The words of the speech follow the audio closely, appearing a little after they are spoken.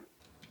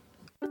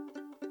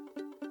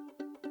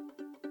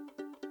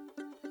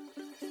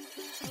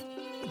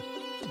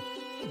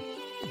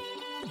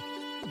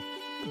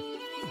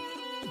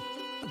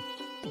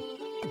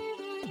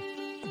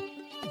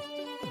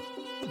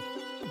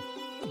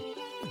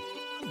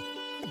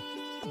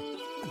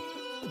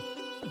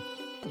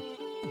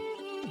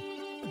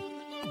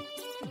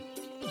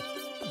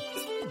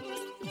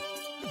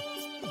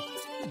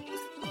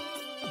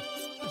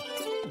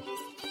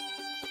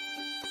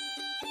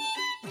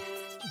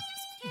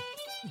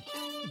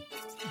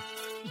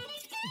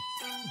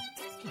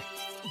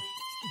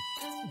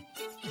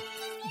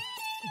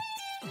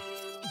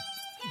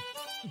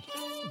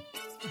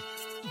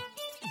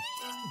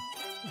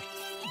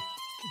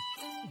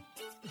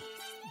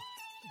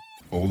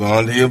Hold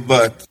on to your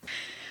butt.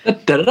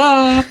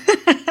 Da-da-da.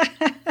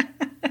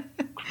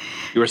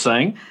 You were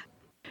saying?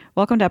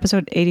 Welcome to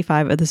episode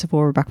 85 of the Civil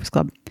War Breakfast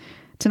Club.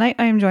 Tonight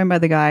I am joined by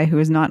the guy who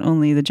is not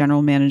only the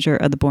general manager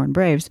of the Bourne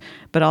Braves,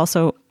 but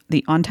also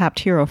the untapped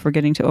hero for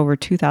getting to over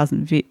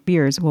 2,000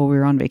 beers while we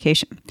were on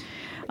vacation.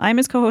 I'm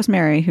his co-host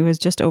Mary, who has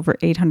just over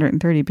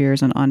 830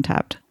 beers on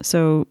Untapped.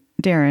 So,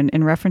 Darren,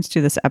 in reference to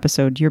this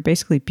episode, you're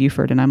basically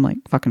Buford and I'm like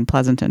fucking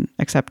Pleasanton,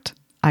 except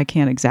I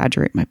can't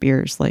exaggerate my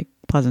beers like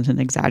Pleasanton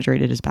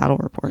exaggerated his battle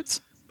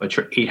reports. But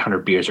your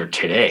 800 beers are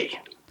today.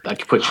 That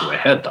could put you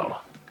ahead, though.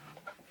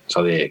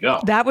 So there you go.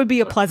 That would be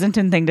a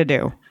Pleasanton thing to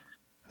do.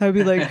 I would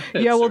be like,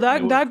 yeah, well,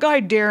 that guy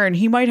Darren,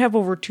 he might have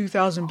over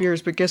 2,000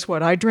 beers, but guess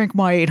what? I drank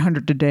my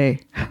 800 today.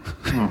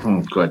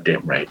 Mm-hmm. Good,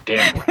 damn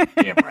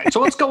right.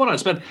 So what's going on?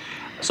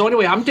 So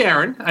anyway, I'm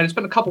Darren, and it's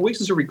been a couple weeks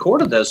since we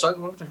recorded this, so I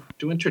want to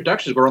do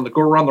introductions, go around the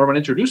room and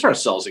introduce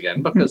ourselves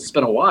again, because it's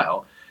been a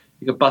while.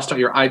 You can bust out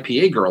your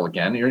IPA girl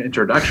again, your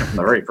introduction from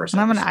the very first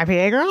I'm an episode.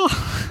 IPA girl.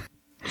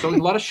 So a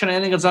lot of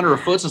shenanigans under our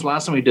foot since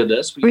last time we did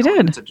this. We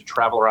did. To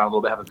travel around a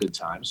little bit, have a good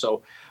time.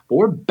 But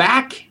we're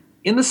back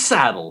in the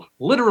saddle,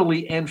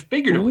 literally and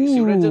figuratively.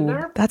 See what I did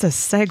there? That's a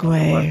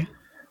segue.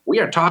 We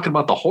are talking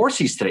about the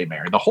horsies today,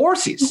 Mary. The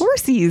horsies.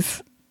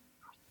 Horsies.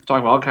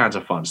 Talking about all kinds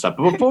of fun stuff.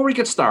 But before we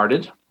get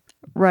started.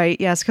 Right,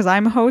 yes, because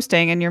I'm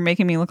hosting and you're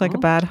making me look like a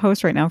bad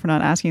host right now for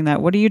not asking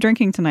that. What are you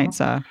drinking tonight,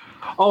 sir?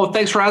 Oh,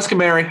 thanks for asking,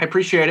 Mary. I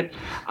appreciate it.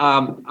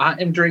 I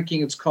am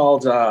drinking, it's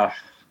called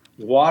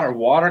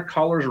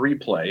Watercolors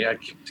Replay. I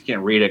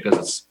can't read it because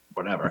it's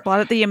whatever. Bought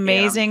at the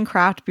amazing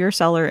craft beer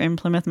cellar in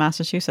Plymouth,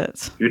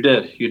 Massachusetts. You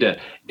did.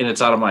 And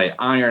it's out of my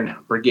Iron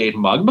Brigade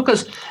mug,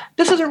 because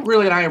this isn't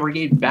really an Iron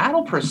Brigade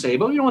battle per se,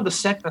 but the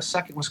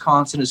second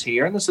Wisconsin is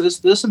here, and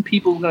there's some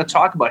people we're going to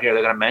talk about here.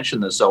 They're going to mention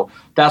this, so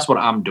that's what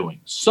I'm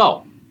doing.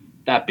 So,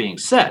 that being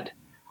said,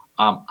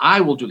 I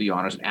will do the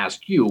honors and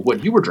ask you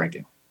what you were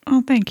drinking.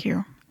 Oh, thank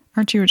you.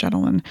 Aren't you a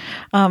gentleman?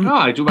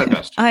 I do my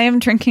best. I am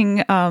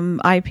drinking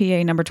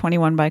IPA number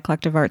 21 by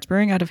Collective Arts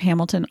Brewing out of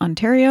Hamilton,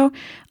 Ontario.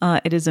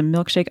 It is a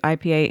milkshake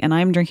IPA, and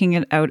I'm drinking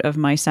it out of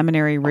my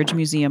Seminary Ridge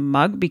Museum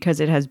mug because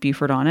it has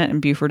Buford on it,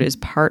 and Buford is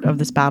part of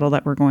this battle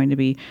that we're going to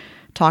be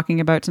talking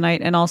about tonight.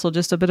 And also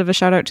just a bit of a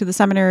shout out to the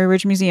Seminary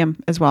Ridge Museum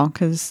as well,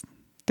 because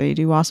they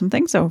do awesome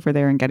things over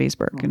there in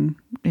Gettysburg. And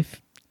if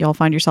y'all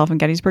find yourself in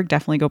Gettysburg,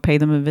 definitely go pay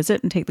them a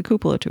visit and take the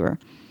cupola tour.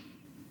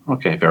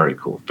 Okay, very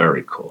cool,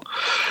 very cool.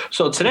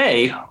 So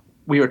today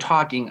we are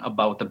talking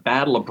about the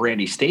Battle of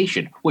Brandy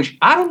Station, which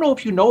I don't know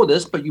if you know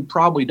this, but you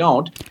probably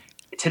don't.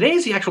 Today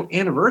is the actual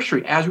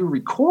anniversary as we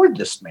record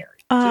this,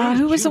 Mary.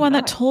 Who was the one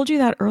that told you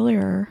that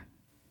earlier?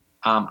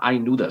 I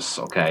knew this,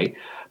 okay,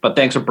 but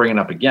thanks for bringing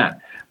it up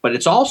again. But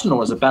it's also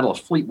known as the Battle of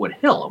Fleetwood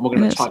Hill, and we're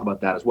going to talk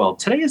about that as well.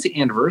 Today is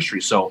the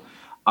anniversary, so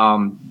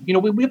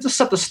we have to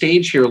set the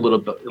stage here a little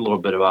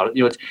bit about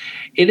it.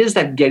 It is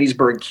that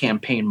Gettysburg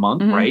campaign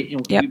month, right?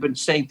 And We've been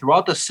saying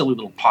throughout this silly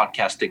little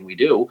podcast thing we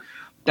do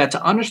that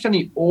to understand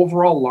the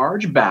overall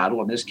large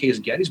battle, in this case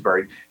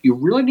Gettysburg, you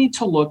really need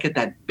to look at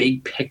that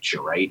big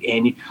picture, right?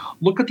 And you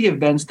look at the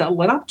events that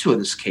led up to, in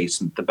this case,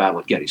 the Battle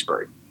of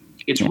Gettysburg.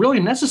 It's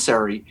really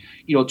necessary,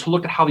 to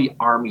look at how the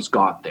armies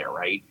got there,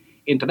 right?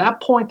 And to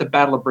that point, the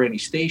Battle of Brandy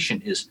Station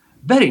is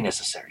very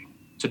necessary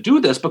to do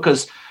this,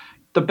 because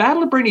the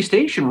Battle of Brandy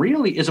Station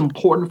really is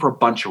important for a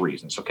bunch of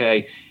reasons,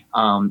 okay?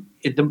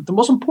 The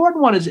most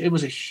important one is it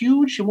was a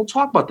huge, and we'll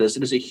talk about this,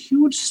 it is a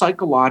huge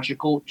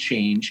psychological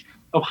change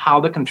of how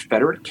the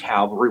Confederate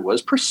cavalry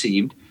was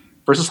perceived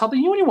versus how the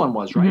Union one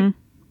was, right? Mm-hmm.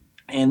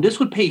 And this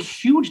would pay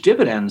huge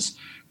dividends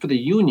for the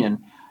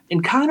Union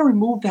and kind of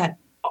remove that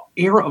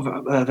era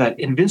of that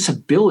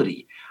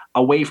invincibility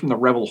away from the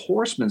rebel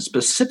horsemen,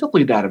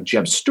 specifically that of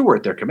Jeb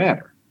Stuart, their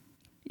commander.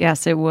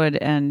 Yes, it would,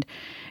 and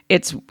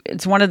it's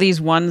one of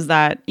these ones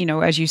that,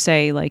 as you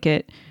say, like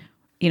it,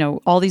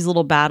 all these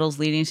little battles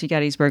leading to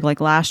Gettysburg. Like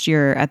last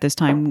year at this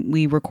time,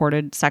 we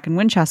recorded 2nd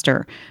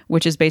Winchester,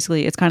 which is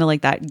basically, it's kind of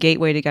like that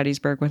gateway to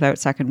Gettysburg. Without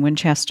 2nd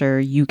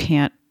Winchester, you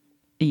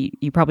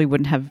probably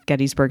wouldn't have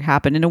Gettysburg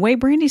happen. In a way,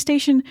 Brandy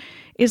Station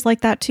is like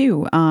that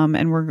too.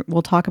 And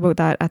we'll talk about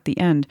that at the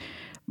end.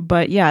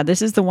 But yeah,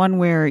 this is the one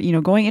where,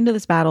 going into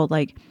this battle,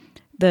 like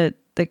the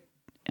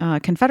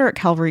Confederate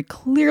cavalry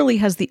clearly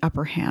has the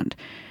upper hand.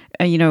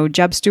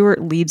 Jeb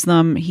Stuart leads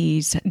them.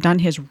 He's done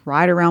his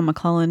ride around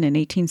McClellan in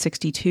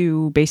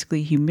 1862,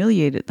 basically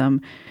humiliated them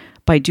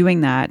by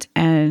doing that.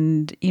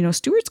 And,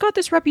 Stuart's got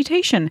this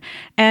reputation,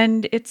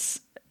 and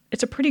it's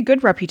a pretty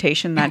good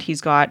reputation that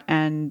he's got.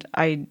 And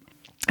I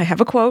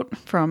have a quote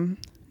from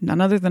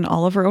none other than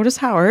Oliver Otis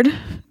Howard.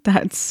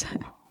 That's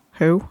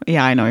who?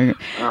 Yeah, I know.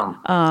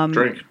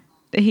 Drink.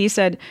 He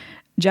said,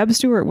 Jeb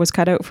Stuart was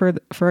cut out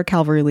for a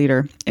cavalry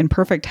leader, in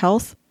perfect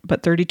health,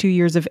 but 32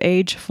 years of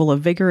age, full of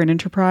vigor and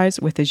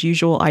enterprise, with his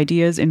usual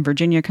ideas in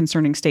Virginia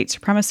concerning state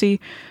supremacy,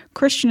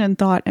 Christian in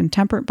thought and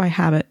temperate by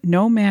habit.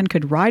 No man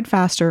could ride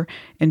faster,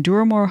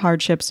 endure more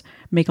hardships,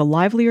 make a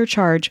livelier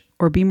charge,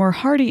 or be more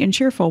hearty and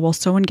cheerful while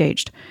so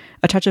engaged.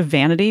 A touch of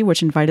vanity,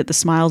 which invited the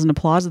smiles and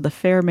applause of the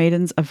fair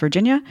maidens of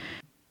Virginia,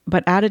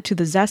 but added to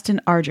the zest and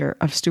ardor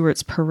of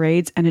Stuart's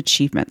parades and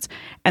achievements.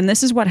 And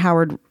this is what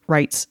Howard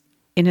writes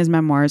in his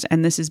memoirs,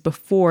 and this is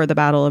before the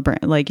Battle of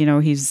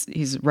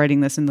he's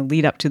writing this in the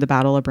lead up to the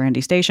Battle of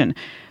Brandy Station.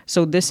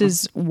 So this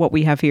is what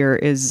we have here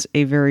is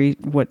a very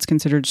what's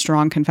considered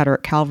strong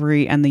Confederate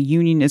cavalry, and the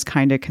Union is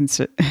kind of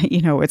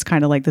it's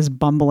kind of like this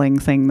bumbling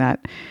thing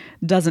that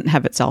doesn't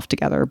have itself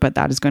together, but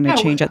that is going to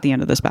change at the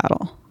end of this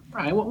battle.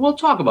 Right. Well, we'll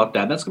talk about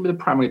that. That's going to be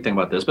the primary thing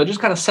about this, but just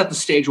kind of set the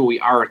stage where we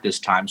are at this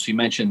time. So you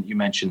mentioned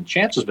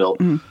Chancellorsville.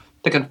 Mm-hmm.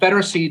 The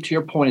Confederacy, to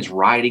your point, is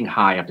riding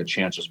high after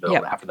Chancellorsville.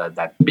 Yep. After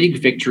that big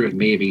victory of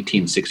May of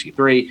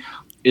 1863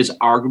 is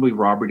arguably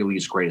Robert E.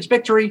 Lee's greatest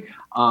victory,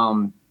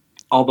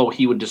 although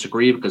he would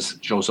disagree because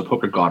Joseph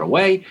Hooker got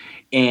away.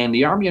 And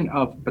the Army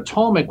of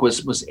Potomac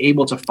was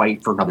able to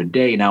fight for another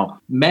day.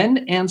 Now,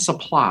 men and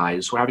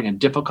supplies were having a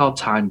difficult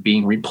time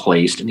being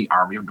replaced in the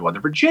Army of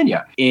Northern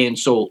Virginia. And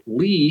so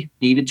Lee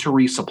needed to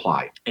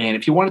resupply. And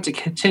if he wanted to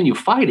continue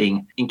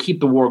fighting and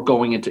keep the war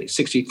going into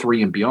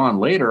 63 and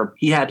beyond later,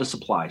 he had to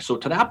supply. So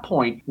to that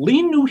point,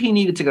 Lee knew he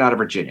needed to get out of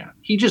Virginia.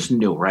 He just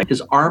knew, right? His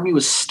army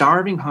was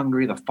starving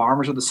hungry. The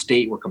farmers of the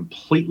state were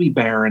completely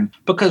barren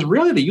because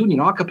really the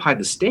Union occupied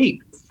the state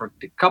for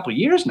a couple of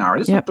years now.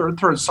 This is the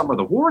third summer of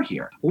the war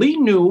here. Lee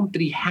knew that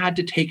he had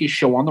to take his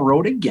show on the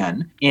road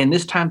again, and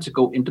this time to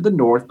go into the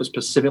north, but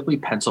specifically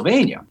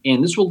Pennsylvania.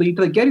 And this will lead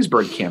to the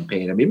Gettysburg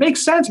campaign. I mean, it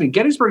makes sense. I mean,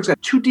 Gettysburg's got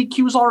 2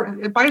 DQs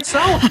all by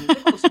itself. I mean, look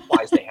at the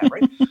supplies they had,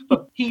 right?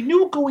 But he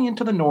knew going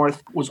into the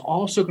north was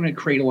also going to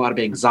create a lot of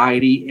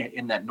anxiety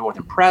in that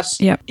northern press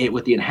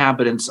with the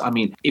inhabitants. I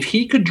mean, if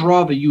he could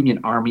draw the Union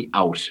Army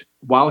out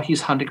while he's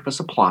hunting for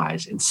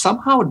supplies and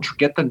somehow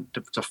get them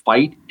to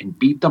fight and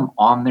beat them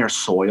on their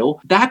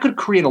soil, that could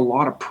create a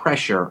lot of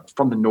pressure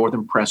from the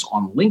northern press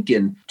on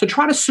Lincoln to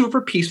try to sue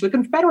for peace with the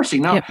Confederacy.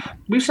 Now,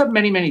 we've said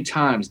many, many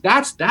times,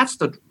 that's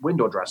the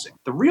window dressing.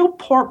 The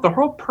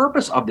whole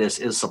purpose of this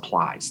is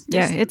supplies.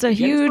 It's a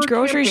huge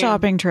grocery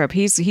shopping trip.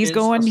 He's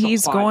going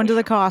to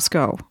the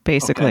Costco,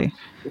 basically. Okay.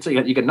 So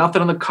you got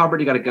nothing on the cupboard.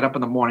 You got to get up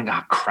in the morning.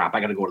 Crap, I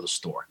got to go to the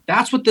store.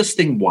 That's what this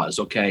thing was,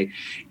 okay?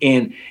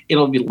 And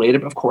it'll be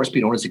later, of course, be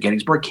known as the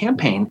Gettysburg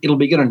Campaign. It'll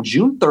begin on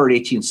June 3rd,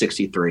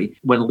 1863,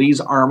 when Lee's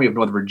Army of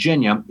Northern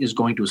Virginia is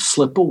going to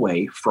slip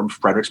away from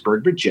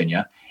Fredericksburg,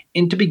 Virginia,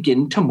 and to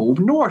begin to move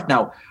north.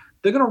 Now,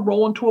 they're going to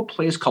roll into a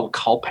place called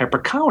Culpeper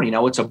County.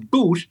 Now, it's a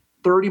boot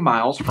 30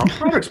 miles from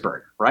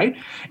Fredericksburg, right?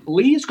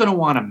 Lee's going to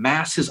want to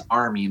mass his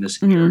army in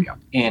this area.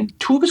 And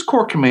 2 of his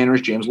corps commanders,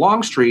 James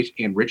Longstreet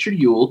and Richard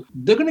Ewell,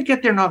 they're going to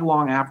get there not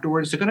long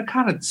afterwards. They're going to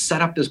kind of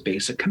set up this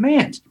basic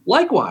command.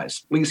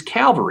 Likewise, Lee's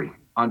cavalry,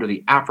 under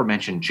the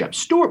aforementioned Jeb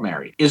Stuart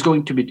Mary, is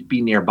going to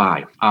be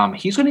nearby.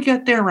 He's going to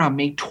get there around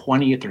May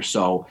 20th or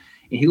so,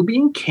 and he'll be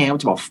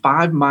encamped about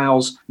 5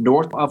 miles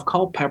north of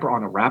Culpeper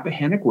on the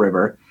Rappahannock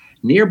River,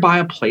 nearby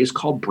a place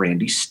called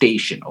Brandy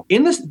Station.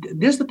 In this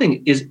is the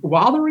thing, is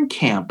while they're in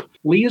camp,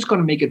 Lee is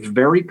going to make it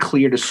very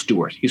clear to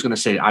Stuart. He's going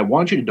to say, I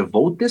want you to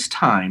devote this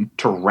time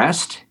to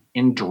rest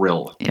and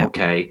drill,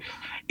 okay?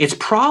 It's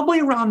probably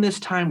around this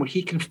time where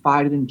he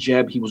confided in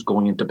Jeb he was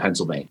going into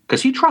Pennsylvania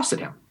because he trusted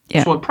him.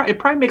 Yeah. So it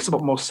probably makes the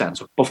most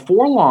sense.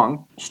 Before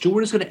long,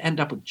 Stuart is going to end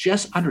up with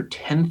just under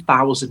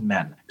 10,000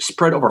 men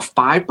spread over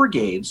 5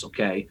 brigades,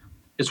 okay,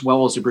 as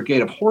well as a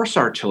brigade of horse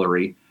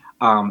artillery.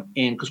 And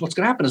because what's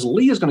going to happen is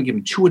Lee is going to give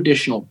him 2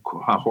 additional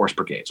horse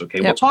brigades. Okay,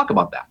 we'll talk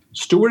about that.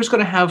 Stuart is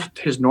going to have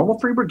his normal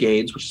 3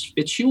 brigades, which is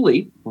Fitzhugh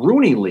Lee,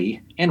 Rooney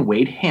Lee, and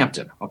Wade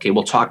Hampton. Okay,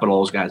 we'll talk about all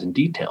those guys in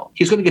detail.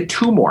 He's going to get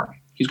 2 more.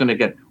 He's going to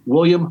get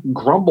William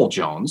Grumble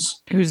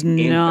Jones, who's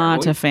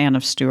not a fan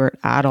of Stuart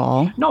at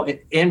all. No,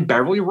 and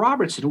Beverly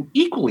Robertson, who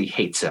equally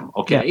hates him.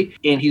 Okay,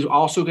 and he's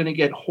also going to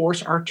get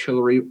horse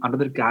artillery under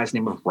the guy's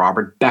name of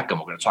Robert Beckham.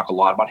 We're going to talk a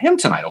lot about him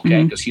tonight.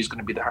 Okay, because he's going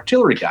to be the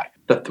artillery guy.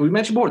 We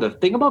mentioned before, the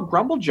thing about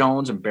Grumble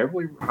Jones and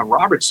Beverly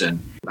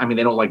Robertson, I mean,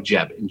 they don't like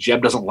Jeb, and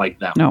Jeb doesn't like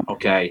them. No.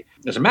 Okay,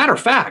 as a matter of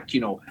fact,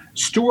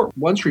 Stuart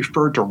once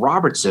referred to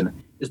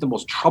Robertson as the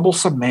most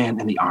troublesome man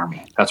in the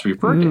army. That's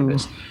referred to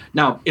as.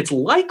 Now, it's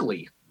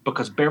likely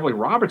because Beverly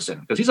Robertson,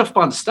 because he's a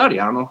fun study.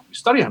 I don't know if you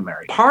study him,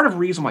 Mary. Part of the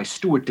reason why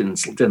Stuart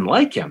didn't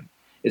like him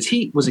is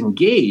he was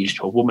engaged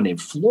to a woman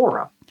named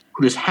Flora,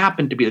 who just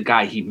happened to be the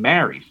guy he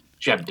married.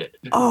 Jeb did.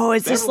 Oh,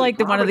 it's just like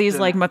one of these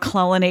like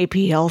McClellan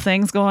APL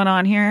things going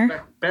on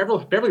here.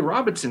 Beverly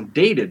Robertson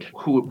dated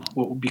who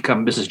will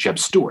become Mrs. Jeb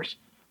Stuart.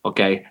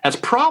 Okay, that's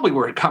probably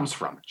where it comes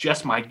from.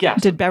 Just my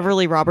guess. Did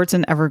Beverly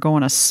Robertson ever go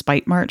on a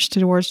spite march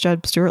towards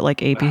Jeb Stuart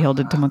like AP Hill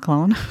did to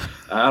McClellan?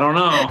 I don't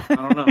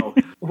know.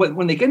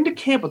 When they get into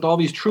camp with all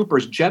these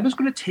troopers, Jeb is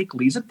going to take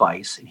Lee's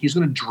advice and he's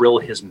going to drill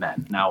his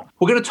men. Now,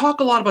 we're going to talk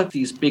a lot about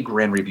these big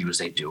grand reviews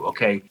they do,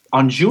 okay?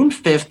 On June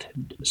 5th,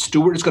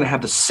 Stuart is going to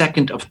have the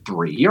second of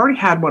 3. He already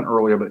had one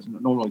earlier, but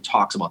no one really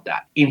talks about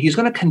that. And he's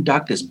going to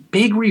conduct this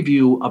big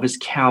review of his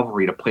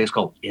cavalry at a place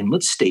called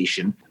Inlet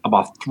Station,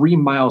 about 3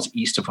 miles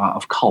east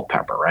of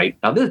Culpeper, right?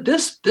 Now,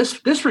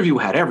 this review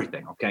had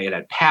everything, okay? It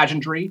had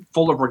pageantry,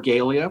 full of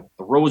regalia,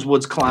 the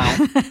Rosewoods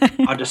clown,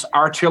 just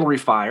artillery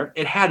fire.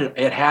 It had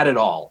it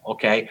all.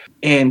 Okay,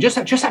 and just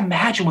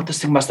imagine what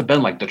this thing must have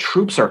been like. The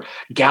troops are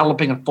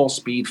galloping at full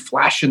speed,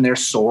 flashing their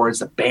swords.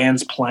 The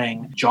band's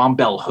playing. John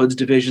Bell Hood's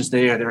division's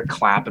there. They're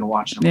clapping,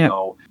 watching them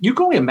go. You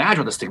can only imagine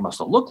what this thing must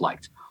have looked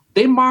like.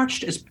 They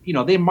marched as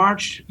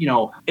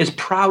as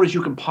proud as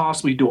you can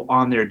possibly do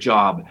on their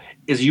job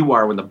as you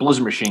are when the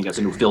Blizzard machine gets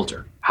a new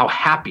filter. How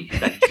happy,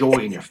 that joy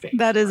in your face.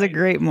 That is a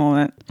great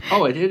moment.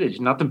 Oh, it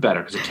is nothing better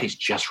because it tastes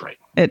just right.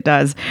 It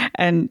does.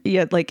 And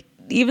yet, like,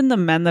 even the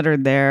men that are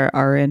there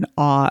are in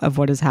awe of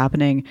what is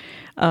happening.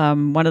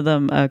 One of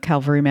them, a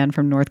cavalryman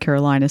from North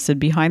Carolina, said,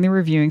 behind the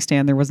reviewing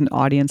stand, there was an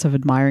audience of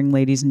admiring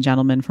ladies and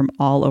gentlemen from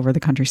all over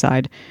the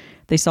countryside.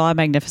 They saw a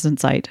magnificent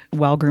sight.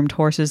 Well-groomed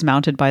horses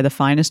mounted by the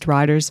finest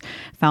riders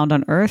found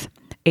on earth.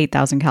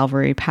 8,000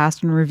 cavalry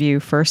passed in review,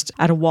 first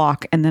at a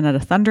walk and then at a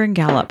thundering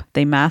gallop.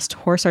 They massed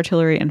horse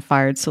artillery and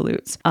fired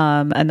salutes.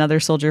 Another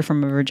soldier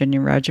from a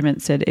Virginia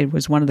regiment said it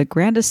was one of the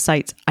grandest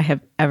sights I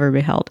have ever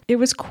beheld. It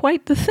was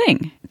quite the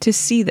thing to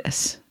see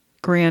this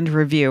grand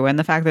review, and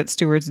the fact that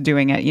Stuart's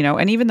doing it,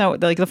 and even though,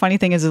 like, the funny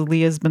thing is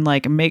Leah's been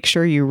like, make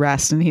sure you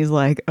rest, and he's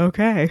like,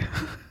 okay,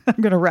 I'm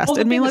gonna rest.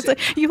 I mean,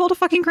 you hold a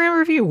fucking grand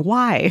review.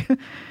 Why?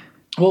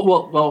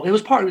 Well, it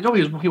was part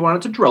of he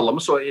wanted to drill him,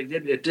 so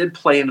it did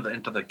play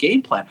into the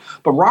game plan.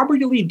 But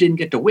Robert E. Lee didn't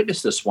get to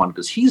witness this one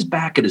because he's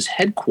back at his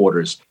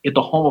headquarters at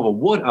the home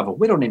of a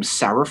widow named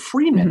Sarah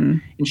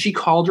Freeman, and she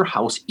called her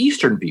house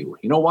Eastern View.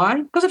 You know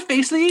why? Because it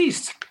faced the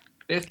east.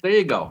 There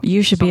you go.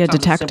 You should be a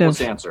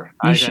detective. Answer.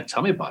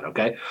 Tell me about it.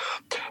 Okay.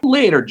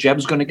 Later,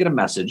 Jeb's going to get a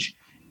message,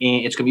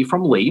 and it's going to be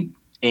from Lee.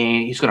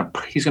 And he's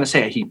gonna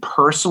say he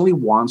personally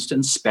wants to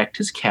inspect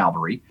his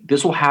cavalry.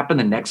 This will happen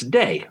the next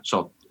day.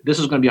 So this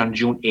is going to be on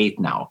June 8th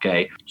now,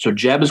 okay? So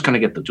Jeb is going to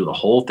get to do the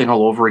whole thing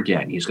all over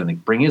again. He's going to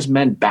bring his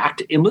men back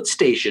to Inlet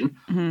Station,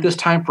 this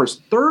time for his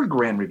third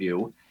grand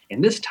review,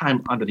 and this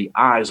time under the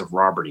eyes of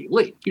Robert E.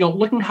 Lee.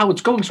 Looking how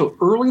it's going, so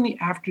early in the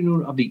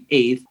afternoon of the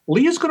 8th,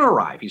 Lee is going to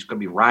arrive. He's going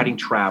to be riding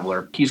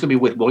Traveler. He's going to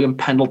be with William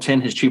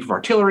Pendleton, his chief of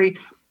artillery,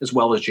 as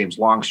well as James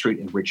Longstreet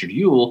and Richard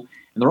Ewell.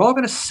 And they're all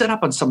going to sit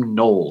up on some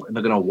knoll, and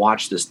they're going to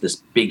watch this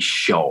big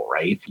show,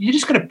 right? You're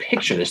just going to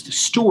picture this to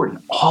Stuart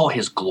in all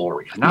his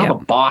glory. Now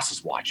the boss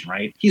is watching,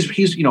 right? He's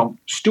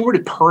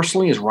Stuart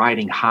personally is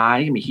riding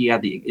high. I mean, he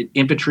had the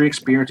infantry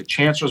experience at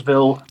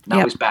Chancellorsville.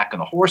 Now he's back on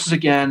the horses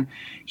again.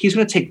 He's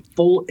going to take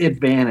full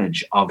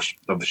advantage of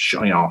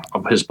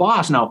his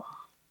boss. Now,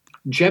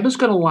 Jeb is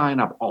going to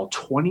line up all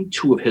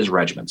 22 of his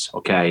regiments.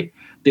 Okay,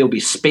 they'll be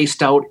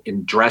spaced out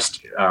and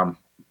dressed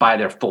by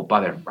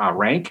their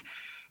rank.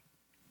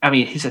 I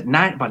mean, he said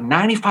about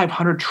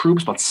 9,500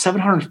 troops, about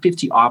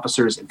 750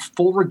 officers in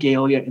full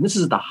regalia. And this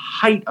is the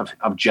height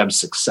of Jeb's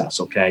success,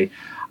 okay?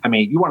 I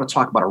mean, you want to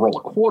talk about a roll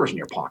of quarters in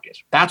your pocket.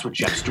 That's what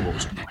Jeb Stuart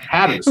was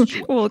having this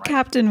situation. Well, right?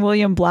 Captain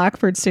William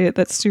Blackford stated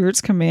that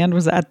Stuart's command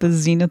was at the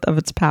zenith of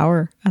its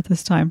power at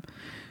this time.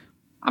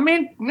 I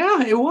mean,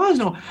 yeah, it was.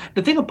 No,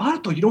 the thing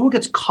about it, though, who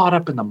gets caught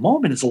up in the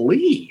moment is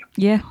Lee.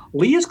 Yeah.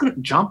 Lee is going to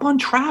jump on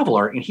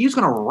Traveler, and he's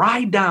going to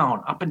ride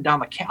up and down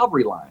the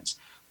cavalry lines.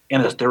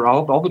 And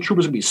all the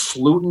troopers would be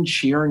saluting,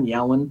 cheering,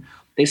 yelling.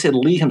 They said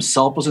Lee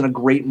himself was in a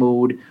great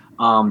mood.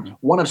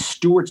 One of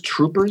Stuart's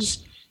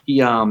troopers, he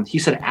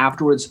said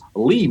afterwards,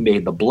 Lee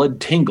made the blood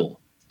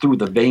tingle through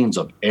the veins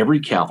of every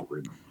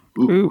cavalryman.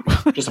 Ooh.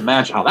 Just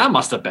imagine how that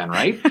must have been,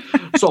 right?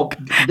 So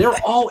they're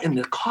all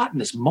caught in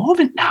this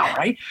moment now,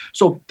 right?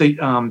 So they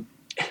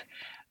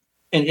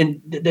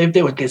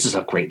they were, this is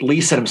a great.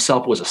 Lee said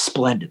himself it was a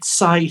splendid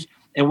sight.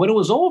 And when it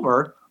was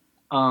over,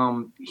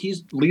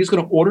 Lee's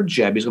going to order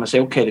Jeb. He's going to say,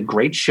 okay, the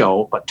great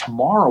show, but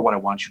tomorrow what I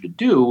want you to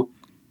do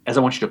is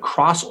I want you to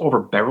cross over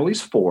Beverly's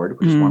Ford,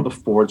 which is one of the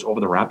fords over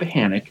the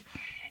Rappahannock,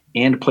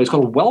 and a place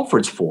called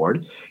Welford's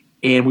Ford,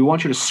 and we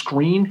want you to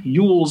screen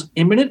Ewell's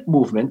imminent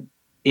movement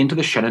into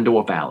the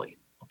Shenandoah Valley.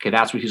 Okay,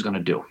 that's what he's going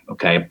to do,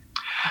 okay?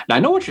 Now, I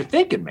know what you're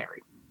thinking, Mary.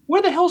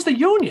 Where the hell's the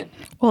Union?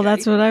 Well,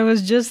 that's what I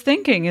was just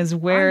thinking is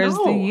where's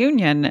the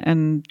Union?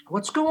 And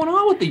what's going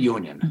on with the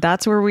Union?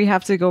 That's where we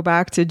have to go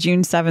back to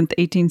June 7th,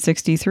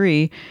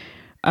 1863,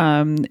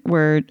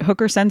 where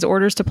Hooker sends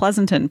orders to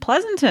Pleasanton.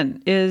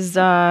 Pleasanton is,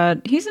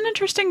 he's an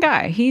interesting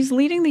guy. He's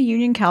leading the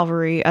Union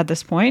cavalry at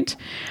this point.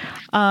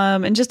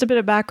 And just a bit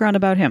of background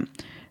about him.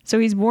 So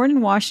he's born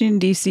in Washington,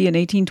 D.C. in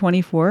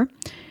 1824.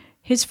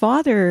 His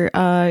father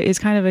is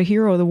kind of a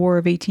hero of the War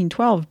of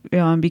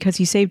 1812 because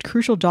he saved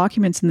crucial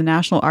documents in the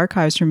National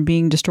Archives from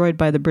being destroyed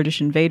by the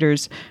British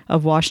invaders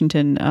of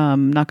Washington.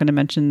 Not going to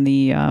mention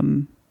the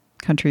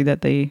country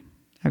that they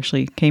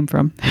actually came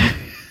from.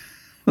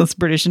 Those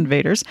British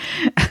invaders,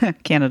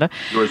 Canada.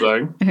 You were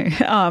saying?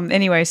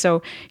 Anyway,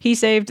 so he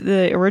saved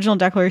the original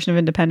Declaration of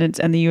Independence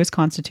and the U.S.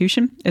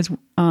 Constitution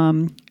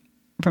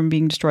from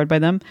being destroyed by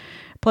them.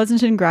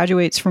 Pleasanton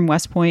graduates from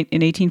West Point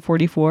in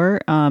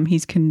 1844.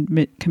 He's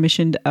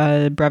commissioned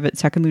a brevet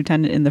second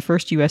lieutenant in the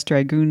 1st U.S.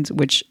 Dragoons,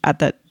 which at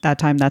that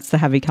time, that's the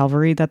heavy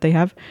cavalry that they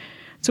have.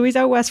 So he's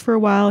out west for a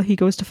while. He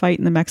goes to fight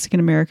in the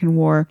Mexican-American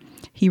War.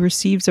 He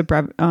receives a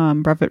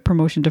brevet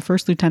promotion to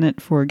first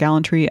lieutenant for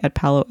gallantry at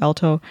Palo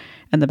Alto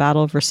and the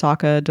Battle of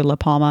Resaca de la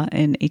Palma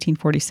in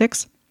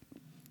 1846.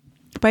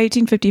 By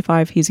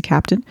 1855, he's a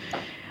captain.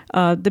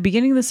 The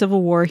beginning of the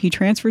Civil War, he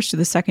transfers to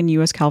the 2nd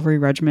U.S. Cavalry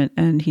Regiment,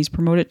 and he's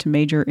promoted to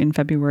major in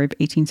February of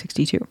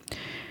 1862.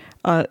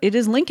 It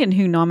is Lincoln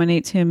who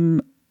nominates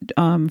him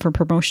for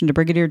promotion to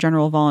Brigadier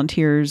General of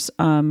Volunteers,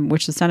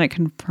 which the Senate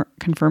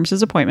confirms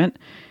his appointment.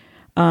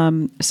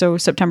 So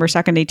September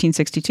 2nd,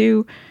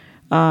 1862,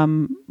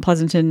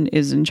 Pleasanton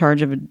is in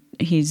charge of,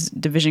 he's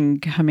division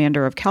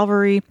commander of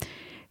cavalry.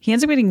 He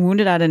ends up getting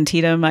wounded at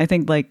Antietam. I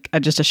think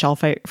just a shell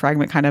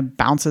fragment kind of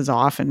bounces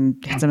off and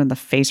hits him in the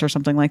face or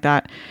something like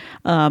that.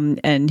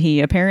 And he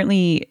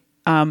apparently,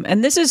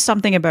 and this is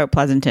something about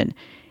Pleasanton,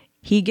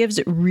 he gives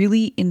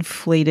really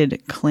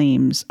inflated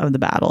claims of the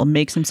battle,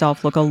 makes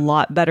himself look a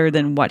lot better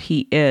than what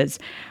he is.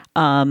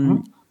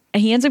 And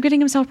he ends up getting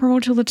himself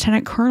promoted to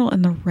lieutenant colonel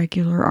in the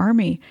regular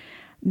army.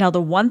 Now,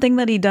 the one thing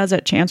that he does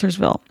at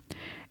Chancellorsville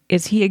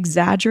is he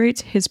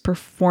exaggerates his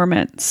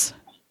performance.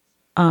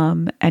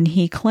 And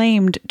he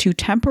claimed to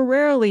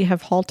temporarily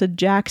have halted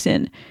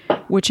Jackson,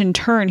 which in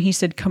turn, he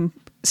said,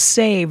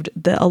 saved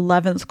the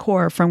 11th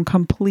Corps from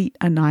complete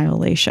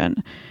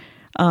annihilation.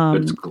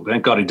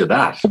 Thank God he did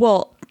that.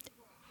 Well,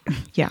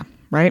 yeah,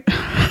 right? And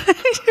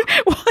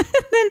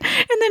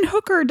then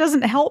Hooker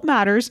doesn't help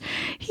matters.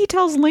 He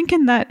tells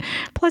Lincoln that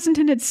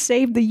Pleasanton had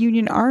saved the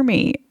Union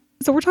Army.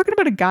 So we're talking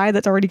about a guy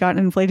that's already got an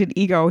inflated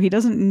ego. He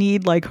doesn't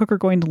need Hooker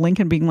going to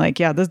Lincoln being like,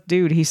 yeah, this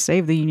dude, he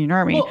saved the Union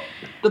Army. Well,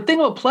 the thing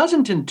about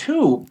Pleasanton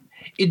too,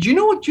 do you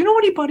know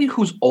anybody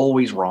who's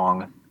always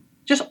wrong?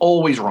 Just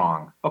always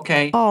wrong.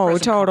 Okay. Oh,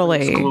 Present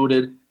totally.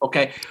 Excluded.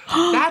 Okay.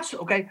 That's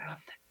okay.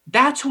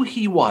 That's who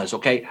he was.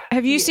 Okay.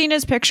 Have you seen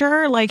his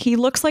picture? He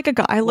looks like a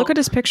guy. I look at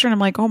his picture and I'm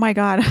like, oh my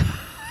God.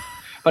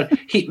 But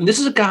this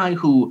is a guy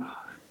who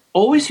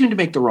always seemed to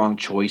make the wrong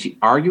choice. He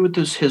argued with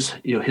his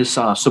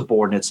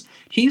subordinates.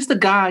 He's the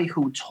guy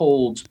who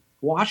told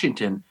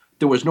Washington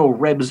there was no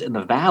Rebs in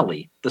the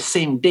Valley the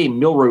same day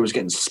Milroy was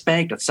getting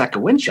spanked at 2nd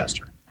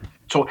Winchester.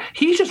 So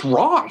he's just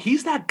wrong.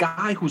 He's that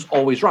guy who's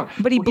always wrong.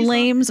 But he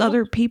blames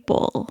other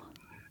people.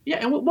 Yeah,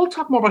 and we'll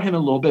talk more about him in a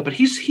little bit. But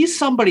he's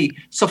somebody,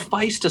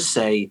 suffice to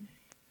say,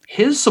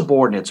 his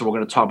subordinates, and we're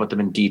going to talk about them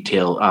in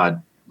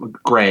detail,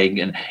 Greg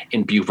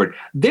and Buford,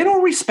 they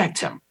don't respect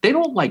him. They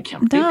don't like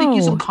him. They think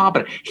he's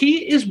incompetent.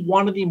 He is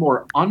one of the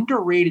more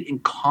underrated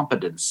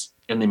incompetents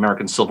in the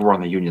American Civil War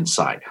on the Union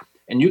side.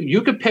 And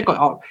you could pick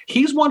out.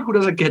 He's one who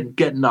doesn't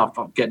get enough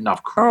credit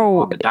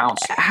on the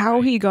downside.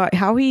 How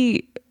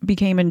he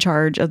became in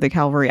charge of the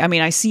cavalry. I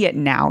mean, I see it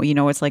now.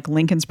 It's like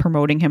Lincoln's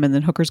promoting him, and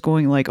then Hooker's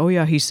going oh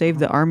yeah, he saved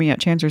the army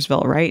at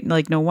Chancellorsville, right?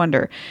 No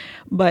wonder.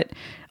 But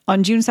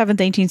on June 7th,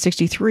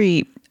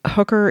 1863,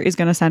 Hooker is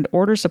going to send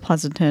orders to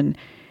Pleasanton.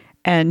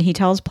 And he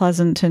tells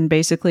Pleasanton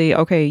basically,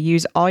 okay,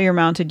 use all your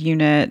mounted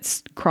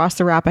units, cross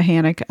the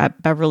Rappahannock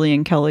at Beverly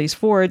and Kelly's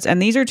fords. And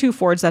these are two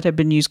fords that have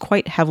been used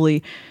quite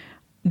heavily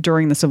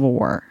during the Civil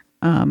War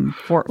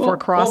for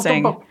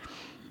crossing.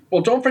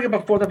 Don't forget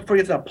before you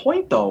get to that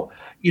point, though,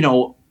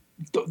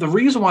 the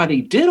reason why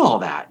they did all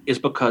that is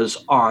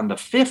because on the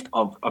 5th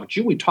of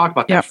June, we talked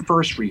about that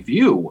first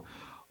review.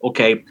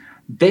 Okay,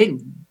 the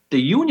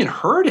Union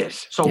heard it.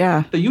 So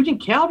the Union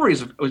cavalry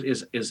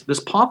is this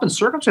pomp and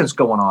circumstance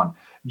going on.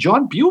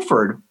 John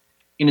Buford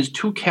and his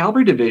 2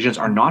 cavalry divisions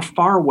are not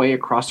far away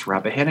across the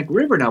Rappahannock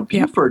River. Now,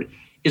 Buford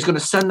is going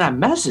to send that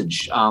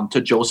message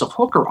to Joseph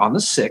Hooker on the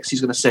 6th. He's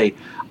going to say,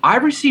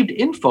 I've received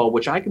info,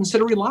 which I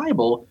consider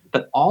reliable,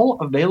 that all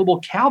available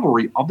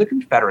cavalry of the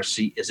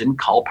Confederacy is in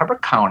Culpeper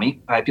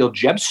County, and I feel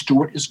Jeb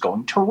Stuart is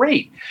going to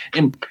raid.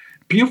 And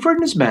Buford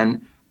and his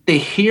men, they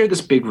hear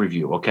this big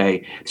review,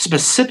 okay?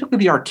 Specifically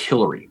the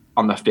artillery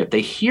on the 5th. They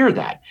hear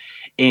that.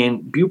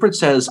 And Buford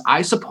says,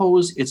 I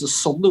suppose it's a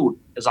salute,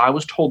 as I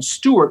was told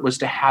Stuart was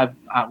to have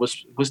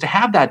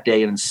that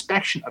day an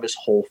inspection of his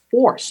whole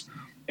force.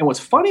 And what's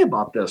funny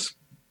about this,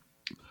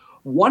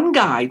 one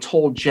guy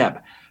told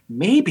Jeb,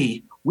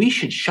 maybe we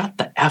should shut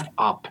the F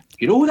up.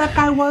 You know who that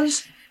guy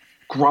was?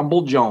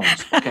 Grumble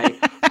Jones, okay?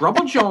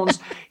 Grumble Jones,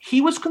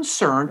 he was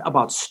concerned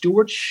about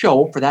Stuart's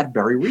show for that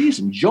very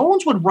reason.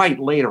 Jones would write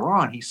later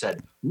on, he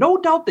said, no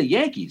doubt the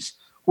Yankees,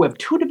 who have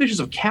 2 divisions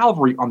of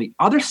cavalry on the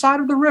other side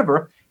of the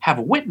river, have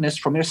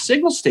witnessed from their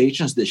signal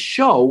stations this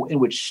show in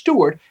which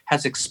Stuart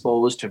has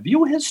exposed to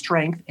view his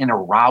strength and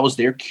arouse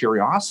their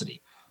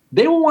curiosity.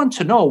 They will want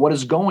to know what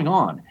is going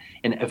on.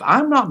 And if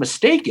I'm not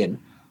mistaken,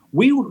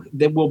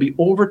 they will be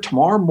over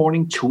tomorrow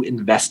morning to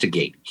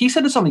investigate. He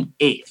said this on the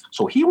 8th.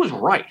 So he was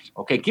right.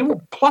 Okay. Give him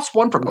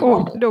 +1 from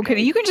Grumble. No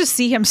kidding. You can just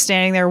see him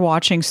standing there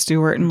watching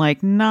Stuart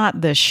and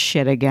not this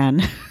shit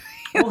again.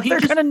 Well, they're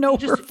going to know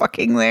we're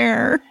fucking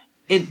there.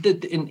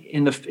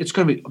 It's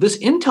going to be this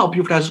intel,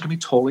 you guys, is going to be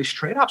totally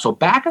straight up. So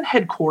back at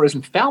headquarters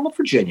in Falmouth,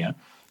 Virginia,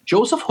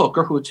 Joseph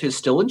Hooker, who is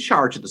still in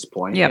charge at this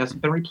point, he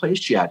hasn't been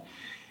replaced yet,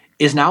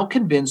 is now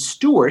convinced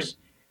Stuart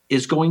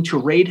is going to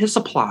raid his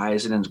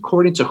supplies and,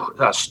 according to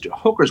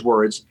Hooker's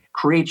words,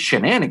 create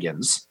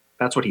shenanigans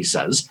That's what he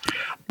says.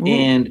 Ooh.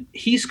 And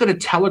he's going to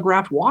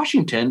telegraph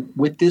Washington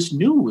with this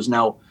news.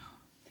 Now,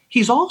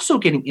 he's also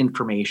getting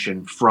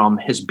information from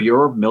his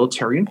Bureau of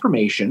Military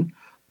Information.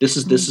 This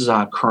is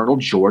Colonel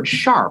George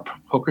Sharp,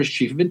 Hooker's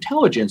chief of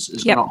intelligence,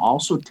 is going to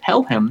also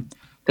tell him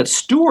that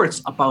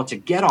Stuart's about to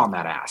get on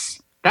that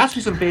ass. That's what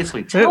he's going to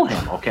basically tell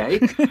him, okay?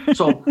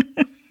 So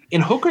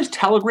in Hooker's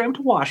telegram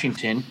to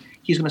Washington,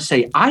 he's going to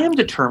say, I am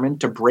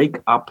determined to break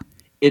it up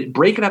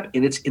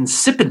in its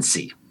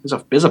incipiency.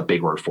 There's a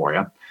big word for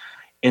you.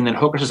 And then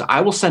Hooker says,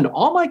 I will send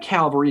all my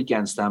cavalry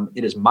against them.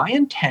 It is my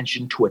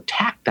intention to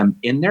attack them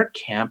in their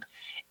camp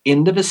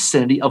in the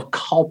vicinity of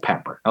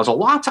Culpeper. Now, there's a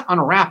lot to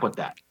unwrap with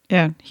that.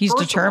 Yeah, he's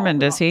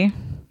determined, is he?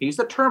 He's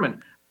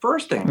determined.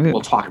 First thing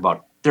we'll talk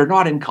about, they're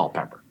not in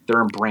Culpeper.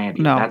 They're in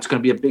Brandy. No. That's going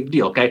to be a big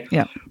deal, okay?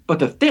 Yeah. But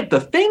the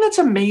thing that's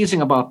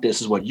amazing about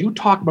this is what you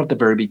talked about at the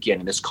very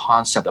beginning, this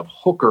concept of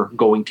Hooker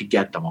going to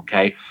get them,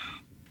 okay?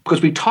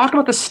 Because we talk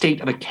about the state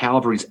of the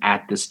cavalries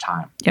at this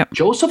time. Yep.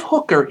 Joseph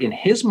Hooker, in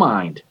his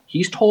mind,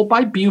 he's told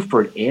by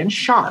Buford and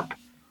Sharp,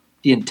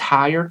 the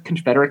entire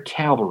Confederate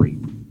cavalry,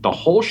 the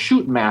whole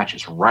shooting match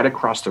is right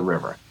across the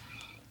river.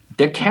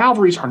 Their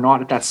cavalries are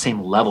not at that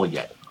same level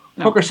yet.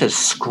 No. Hooker says,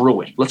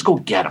 screw it. Let's go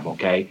get them,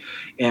 okay?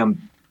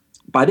 And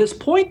by this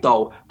point,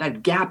 though,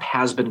 that gap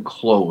has been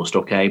closed,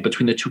 okay,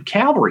 between the two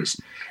cavalries.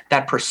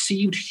 That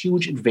perceived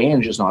huge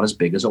advantage is not as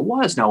big as it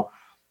was. Now,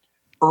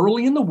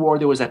 early in the war,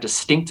 there was that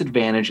distinct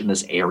advantage in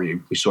this area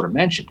we sort of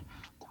mentioned.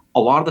 A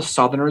lot of the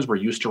Southerners were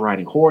used to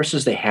riding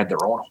horses. They had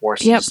their own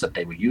horses that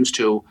they were used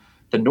to.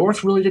 The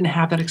North really didn't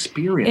have that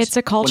experience. It's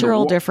a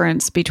cultural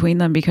difference between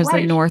them because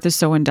the North is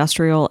so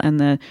industrial and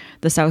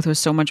the South was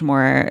so much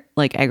more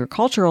like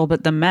agricultural.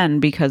 But the men,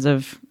 because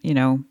of,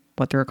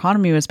 what their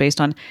economy was based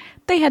on,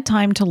 they had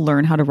time to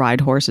learn how to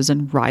ride horses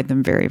and ride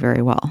them very,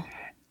 very well.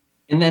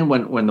 And then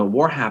when the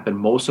war happened,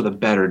 most of the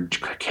better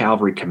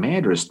cavalry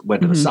commanders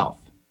went to the South.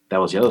 That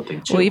was the other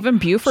thing, too. Well, even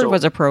Buford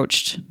was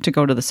approached to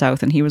go to the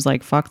South, and he was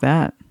like, fuck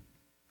that.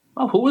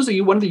 Oh, who was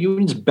one of the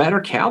Union's better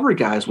cavalry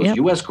guys was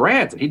U.S.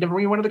 Grant, and he never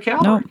even went to the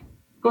cavalry. No.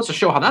 Goes to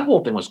show how that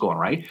whole thing was going,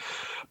 right?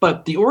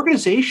 But the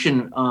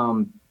organization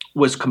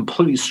was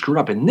completely screwed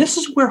up, and this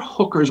is where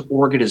Hooker's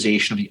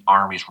organization of the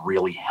armies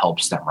really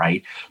helps them,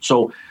 right?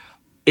 So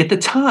at the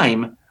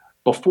time,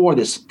 before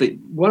this,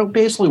 what it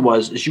basically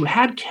was is you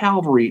had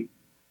cavalry.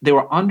 They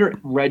were under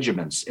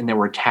regiments, and they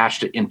were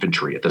attached to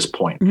infantry at this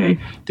point, okay?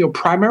 They were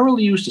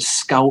primarily used to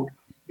scout,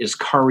 as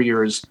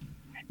couriers,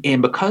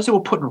 and because they were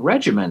put in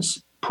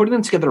regiments, putting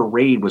them together a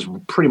raid was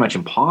pretty much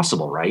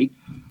impossible, right?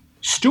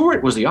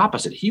 Stuart was the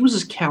opposite. He was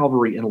his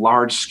cavalry in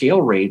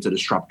large-scale raids that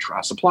disrupt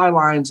supply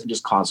lines and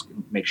just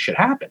make shit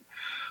happen.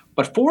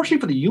 But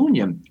fortunately for the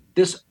Union,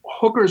 this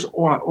Hooker's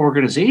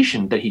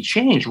organization that he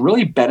changed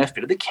really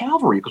benefited the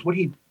cavalry because what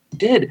he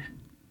did,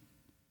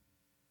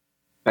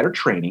 better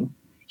training,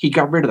 he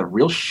got rid of the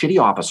real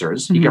shitty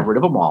officers. He got rid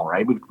of them all,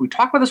 right? We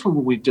talked about this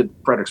when we did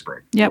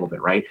Fredericksburg a little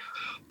bit, right?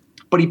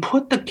 But he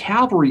put the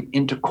cavalry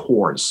into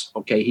corps,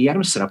 okay? He had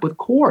them set up with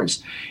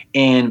corps.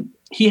 And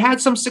he had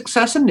some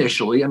success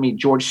initially. I mean,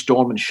 George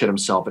Stoneman shit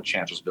himself at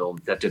Chancellorsville.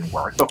 That didn't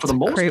work. But for the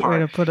most part, great way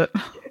to put it.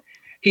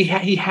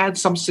 He had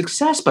some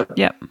success. But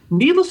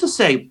needless to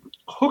say,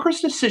 Hooker's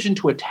decision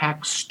to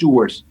attack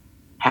Stuart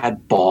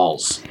had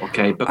balls,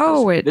 okay?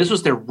 Because this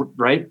was their,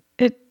 right?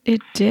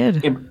 It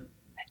did.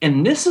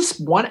 And this is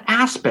one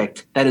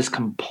aspect that is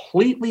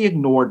completely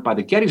ignored by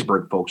the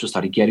Gettysburg folks who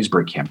study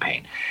Gettysburg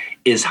campaign,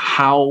 is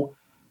how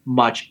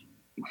much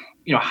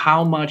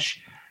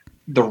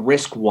the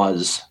risk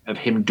was of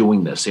him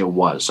doing this. It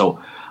was.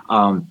 So,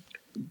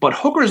 but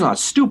Hooker's not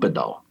stupid,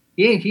 though.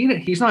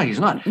 He's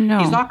not. No.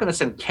 He's not going to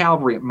send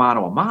cavalry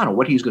mano a mano.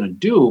 What he's going to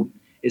do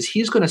is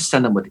he's going to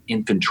send them with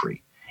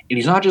infantry. And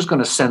he's not just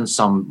going to send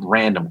some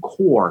random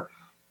corps.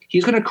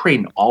 He's going to create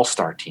an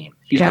all-star team.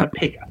 He's going to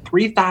pick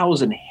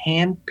 3,000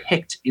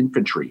 hand-picked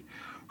infantry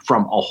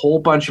from a whole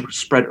bunch of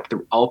spread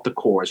throughout the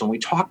corps. When we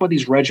talk about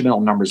these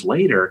regimental numbers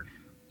later,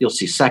 you'll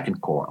see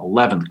 2nd Corps,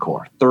 11th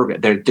Corps,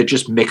 3rd. They're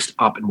just mixed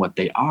up in what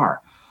they are.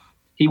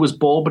 He was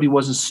bold, but he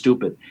wasn't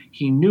stupid.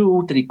 He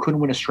knew that he couldn't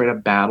win a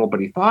straight-up battle,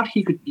 but he thought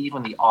he could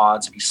even the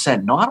odds if he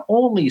sent not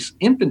only his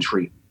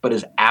infantry, but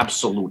his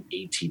absolute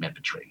A-team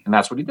infantry. And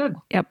that's what he did.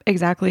 Yep,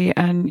 exactly.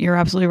 And you're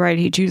absolutely right.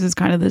 He chooses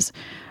kind of this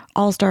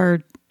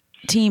all-star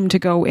team to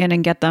go in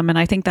and get them, and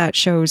I think that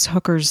shows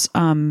Hooker's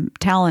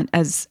talent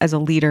as a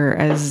leader,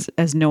 as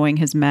knowing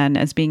his men,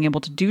 as being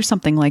able to do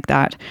something like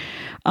that.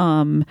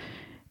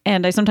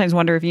 And I sometimes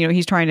wonder if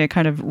he's trying to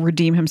kind of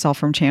redeem himself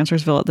from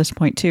Chancellorsville at this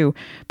point too.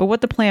 But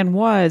what the plan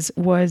was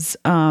it's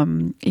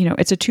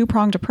a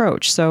two-pronged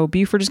approach. So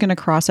Buford is going to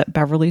cross at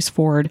Beverly's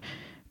Ford,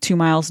 2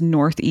 miles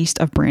northeast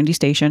of Brandy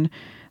Station.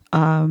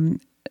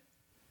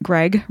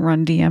 Greg,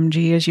 Run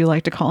DMG as you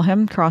like to call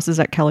him,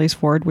 crosses at Kelly's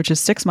Ford, which is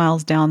 6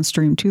 miles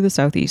downstream to the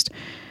southeast.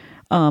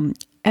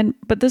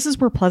 But this is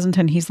where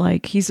Pleasanton, he's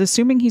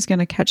assuming he's going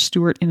to catch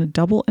Stuart in a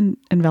double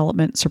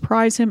envelopment,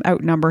 surprise him,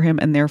 outnumber him,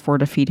 and therefore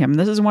defeat him.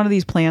 This is one of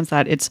these plans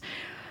that it's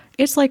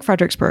like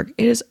Fredericksburg.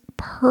 It is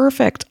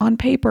perfect on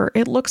paper.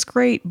 It looks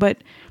great, but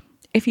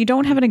if you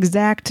don't have an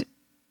exact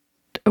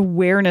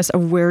awareness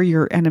of where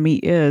your enemy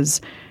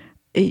is,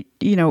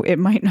 it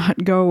might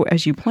not go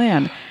as you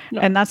plan.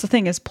 No. And that's the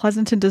thing, is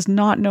Pleasanton does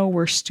not know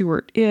where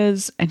Stuart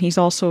is. And he's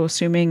also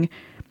assuming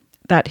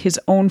that his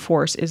own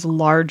force is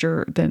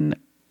larger than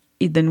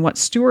what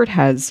Stuart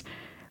has.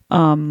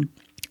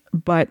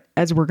 But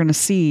as we're going to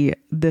see,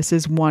 this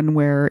is one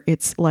where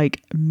it's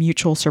like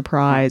mutual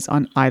surprise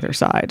on either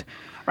side.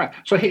 Right.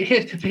 So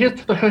here's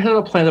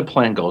the plan. The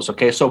plan goes.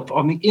 Okay. So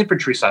on the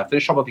infantry side,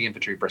 finish up with the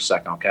infantry for a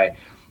second. Okay.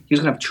 He's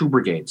going to have 2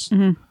 brigades.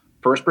 Mm-hmm.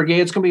 First brigade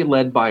is going to be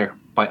led by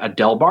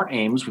Adelbart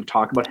Ames. We've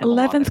talked about him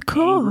 11th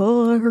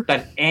Corps.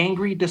 That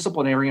angry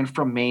disciplinarian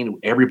from Maine who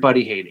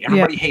everybody hated.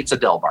 Everybody hates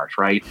Adelbart,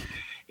 right?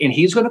 And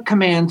he's going to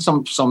command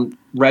some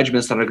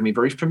regiments that are going to be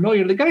very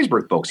familiar to the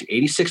Gettysburg folks. The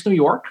 86th New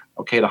York,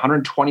 okay, the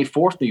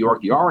 124th New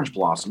York, the Orange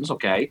Blossoms,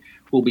 okay,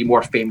 who will be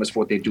more famous for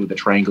what they do at the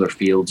Triangular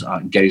Fields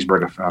in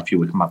Gettysburg a few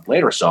weeks, a month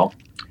later or so.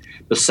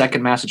 The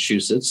 2nd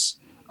Massachusetts,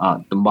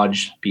 the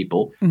Mudge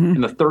people,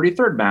 and the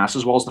 33rd Mass,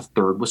 as well as the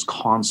 3rd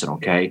Wisconsin,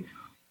 okay?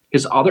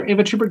 His other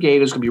infantry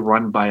brigade is going to be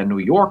run by a New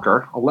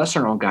Yorker, a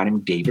lesser-known guy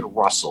named David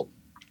Russell.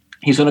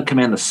 He's going to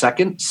command the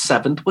 2nd,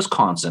 7th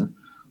Wisconsin,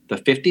 the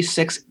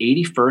 56th,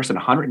 81st, and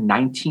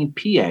 119th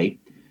PA,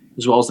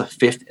 as well as the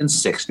 5th and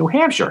 6th New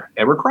Hampshire.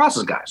 Edward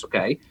Cross's guys,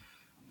 okay?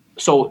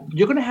 So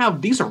you're going to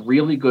have, these are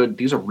really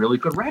good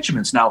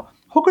regiments. Now,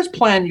 Hooker's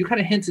plan, you kind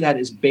of hinted at,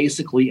 is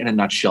basically, in a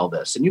nutshell,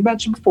 this. And you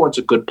mentioned before, it's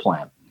a good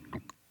plan.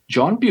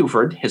 John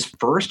Buford, his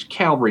 1st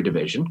Cavalry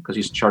Division, because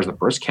he's in charge of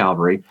the 1st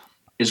Cavalry,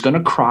 is going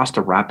to cross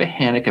the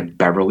Rappahannock at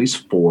Beverly's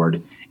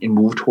Ford and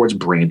move towards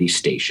Brandy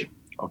Station,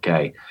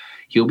 okay?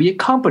 He'll be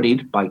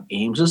accompanied by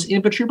Ames's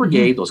infantry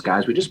brigade, those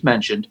guys we just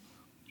mentioned,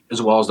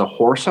 as well as the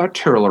horse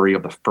artillery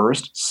of the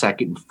 1st,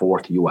 2nd, and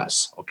 4th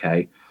U.S.,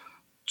 okay?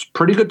 It's a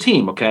pretty good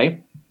team,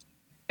 okay?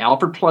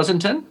 Alfred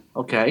Pleasanton,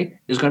 okay,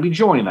 is going to be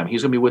joining them.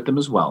 He's going to be with them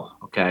as well,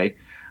 okay,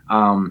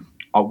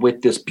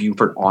 with this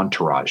Buford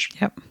entourage.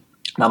 Yep.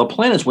 Now, the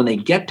plan is when they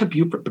get to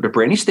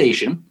Brandy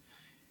Station,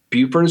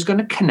 Buford is going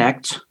to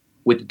connect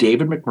with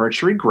David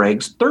McMurtry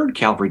Gregg's 3rd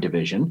Cavalry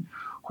Division,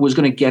 who is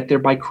going to get there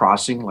by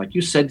crossing, like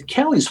you said,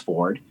 Kelly's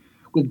Ford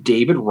with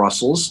David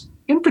Russell's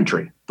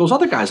infantry. Those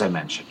other guys I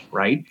mentioned,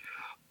 right?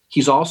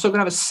 He's also going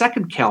to have a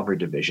 2nd Cavalry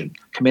Division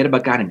commanded by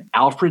a guy named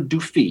Alfred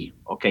Dufy.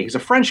 Okay, he's a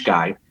French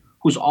guy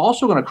who's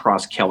also going to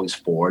cross Kelly's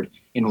Ford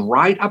and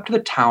ride up to the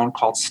town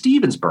called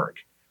Stevensburg.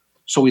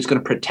 So he's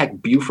going to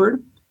protect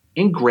Buford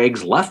and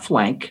Gregg's left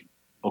flank,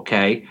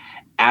 okay,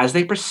 as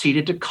they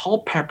proceeded to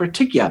Culpeper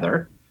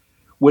together,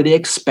 where they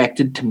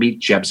expected to meet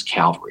Jebb's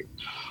cavalry.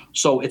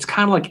 So it's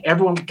kind of like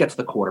everyone gets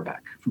the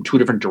quarterback from 2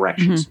 different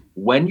directions.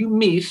 When you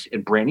meet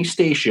at Brandy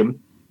Station,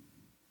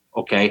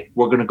 okay,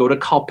 we're going to go to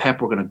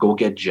Culpeper, we're going to go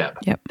get Jebb.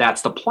 Yep.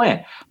 That's the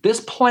plan. This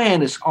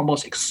plan is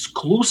almost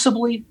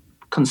exclusively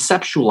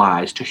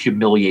conceptualized to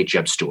humiliate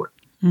Jeb Stuart.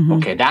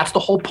 Okay, that's the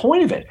whole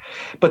point of it.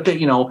 But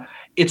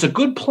it's a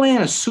good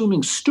plan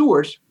assuming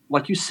Stuart,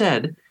 like you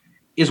said,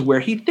 is where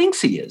he thinks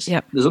he is.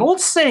 Yep. There's an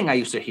old saying I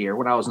used to hear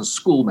when I was in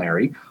school,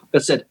 Mary,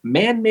 that said,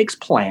 man makes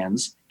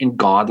plans and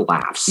God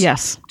laughs.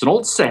 Yes. It's an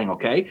old saying,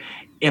 okay?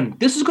 And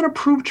this is going to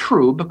prove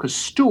true because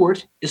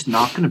Stuart is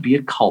not going to be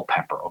at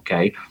Culpeper,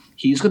 okay?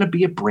 He's going to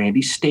be at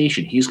Brandy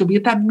Station. He's going to be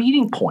at that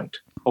meeting point,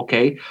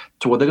 okay?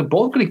 To where they're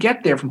both going to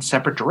get there from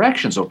separate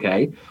directions,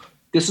 okay?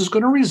 This is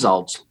going to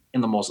result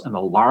in the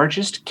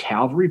largest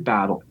cavalry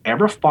battle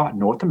ever fought in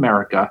North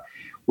America,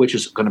 which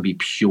is going to be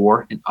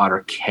pure and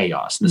utter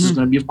chaos. This is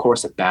going to be, of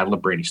course, the Battle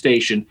of Brandy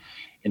Station,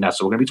 and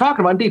that's what we're going to be talking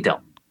about in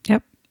detail.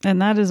 Yep.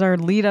 And that is our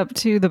lead up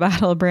to the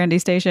Battle of Brandy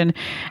Station.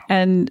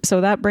 And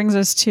so that brings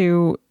us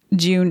to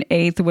June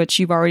 8th, which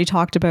you've already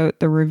talked about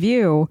the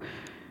review.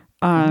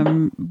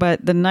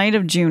 But the night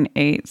of June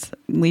 8th,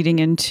 leading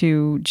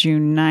into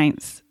June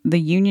 9th, the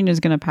Union is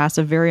going to pass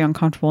a very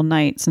uncomfortable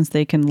night since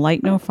they can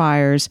light no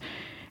fires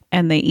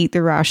and they eat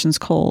their rations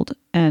cold.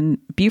 And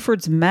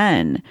Buford's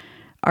men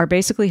are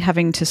basically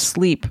having to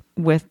sleep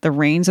with the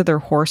reins of their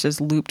horses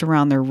looped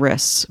around their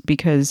wrists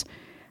because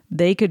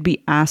they could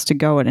be asked to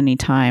go at any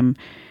time.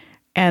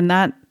 And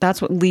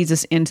that's what leads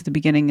us into the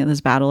beginning of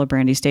this Battle of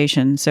Brandy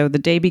Station. So the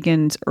day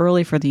begins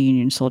early for the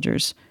Union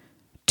soldiers,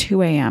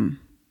 2 a.m.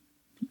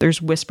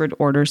 There's whispered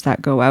orders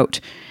that go out,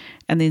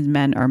 and these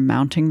men are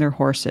mounting their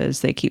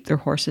horses. They keep their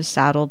horses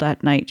saddled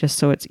at night just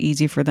so it's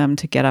easy for them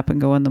to get up and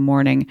go in the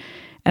morning.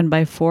 And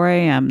by 4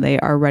 a.m., they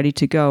are ready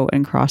to go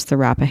and cross the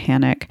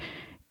Rappahannock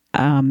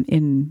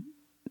in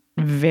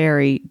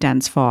very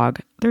dense fog.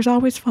 There's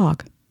always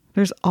fog.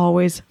 There's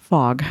always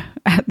fog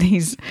at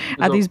these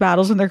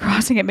battles when they're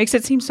crossing. It makes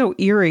it seem so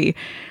eerie.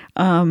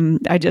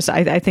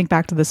 I think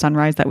back to the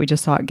sunrise that we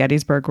just saw at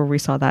Gettysburg, where we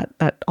saw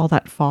that all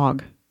that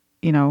fog,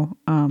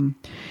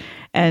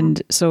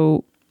 and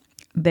so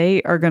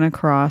they are going to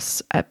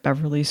cross at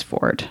Beverly's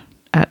Ford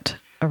at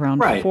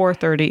around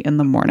 4:30 in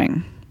the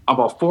morning.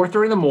 About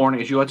 4:30 in the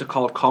morning, as you like to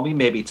call me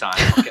maybe time.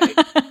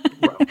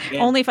 Okay.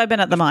 Only if I've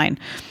been at the mine.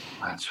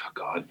 That's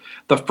God.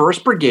 The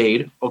 1st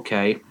Brigade,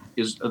 okay,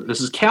 is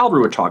this is cavalry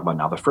we're talking about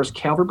now. The 1st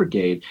Cavalry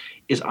Brigade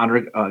is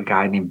under a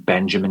guy named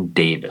Benjamin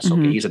Davis.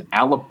 Okay, he's an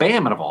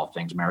Alabaman of all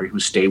things, Mary, who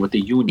stayed with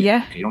the Union.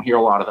 Yeah, okay, you don't hear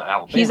a lot of the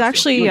Alabama. He's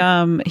actually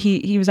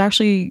he was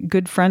actually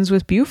good friends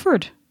with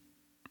Buford.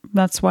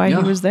 That's why he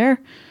was there.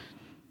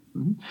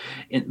 And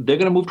they're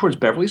going to move towards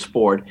Beverly's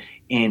Ford,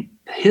 and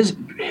his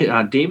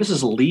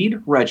Davis's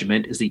lead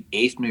regiment is the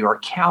 8th New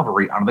York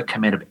Cavalry under the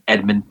command of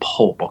Edmund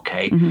Pope.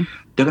 Okay,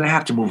 they're going to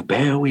have to move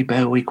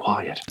very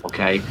quiet.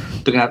 Okay,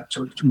 they're going to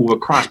have to move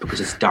across because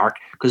it's dark,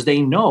 because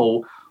they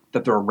know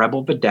that there are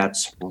rebel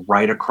vedettes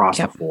right across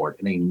the ford,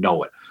 and they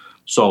know it.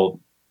 So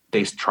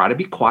they try to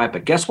be quiet,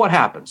 but guess what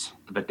happens?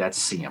 The vedettes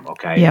see them.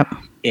 Okay,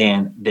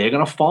 and they're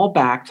going to fall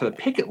back to the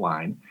picket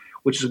line,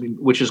 which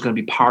is going to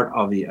be part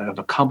of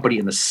a company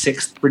in the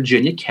 6th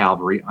Virginia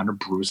Cavalry under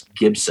Bruce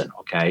Gibson.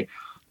 Okay,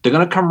 they're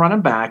going to come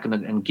running back,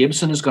 and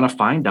Gibson is going to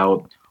find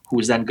out, who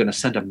is then going to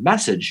send a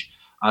message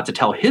to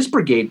tell his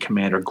brigade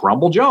commander,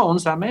 Grumble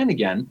Jones, that man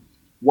again,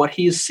 what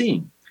he is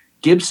seeing.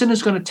 Gibson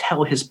is going to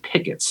tell his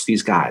pickets,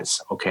 these guys,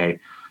 okay,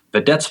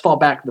 vedettes fall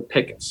back to the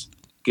pickets.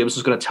 Gibson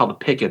is going to tell the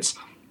pickets,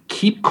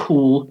 keep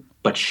cool,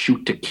 but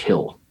shoot to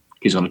kill.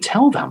 He's going to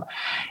tell them,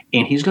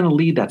 and he's going to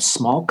lead that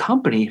small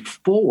company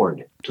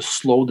forward to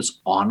slow this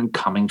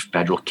oncoming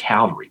federal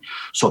cavalry.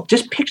 So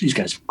just picture these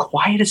guys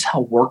quiet as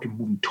hell, working,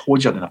 moving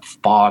towards each other in the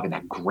fog and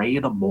that gray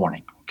of the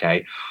morning.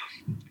 Okay,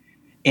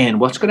 and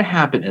what's going to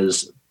happen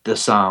is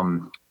this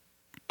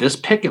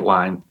picket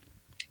line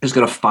is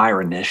going to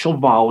fire initial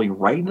volley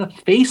right in the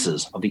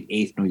faces of the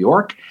 8th New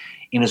York,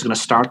 and is going to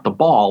start the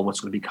ball. What's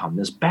going to become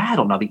this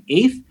battle? Now the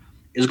 8th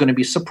is going to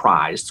be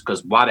surprised,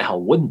 because why the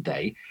hell wouldn't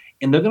they?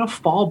 And they're going to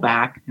fall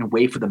back and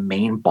wait for the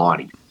main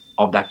body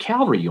of that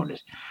cavalry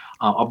unit,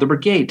 of the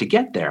brigade, to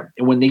get there.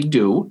 And when they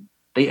do,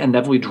 they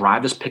inevitably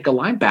drive this picket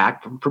line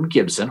back from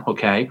Gibson,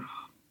 okay?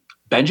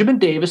 Benjamin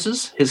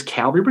Davis's, his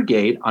cavalry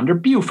brigade under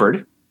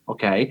Buford,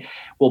 okay,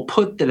 will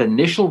put that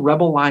initial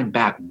rebel line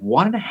back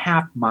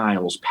 1.5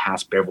 miles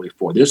past Beverly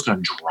Ford. They're just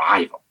going to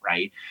drive them,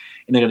 right?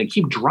 And they're going to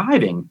keep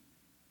driving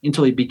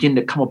until they begin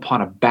to come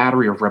upon a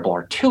battery of rebel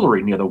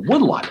artillery near the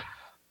woodlot.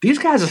 These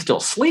guys are still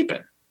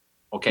sleeping.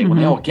 Okay, when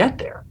they all get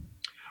there.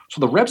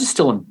 So the Rebs are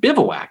still in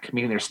bivouac,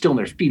 meaning they're still in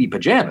their feety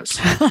pajamas.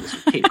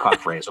 Cape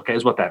Cod phrase, okay,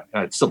 is what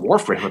that Civil War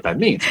phrase, what that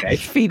means, okay?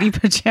 Feety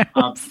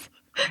pajamas.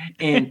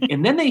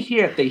 And then they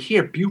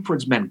hear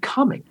Buford's men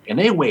coming, and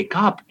they wake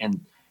up,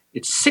 and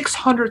it's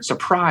 600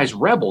 surprise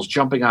rebels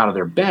jumping out of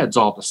their beds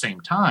all at the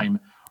same time,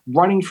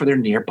 running for their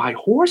nearby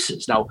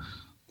horses. Now,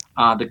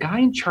 the guy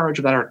in charge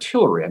of that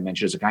artillery I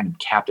mentioned is a guy named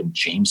Captain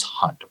James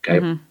Hunt,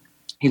 okay?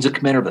 He's a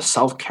commander of the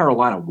South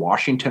Carolina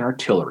Washington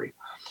Artillery.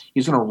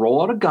 He's going to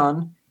roll out a gun,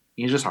 and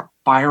he's just start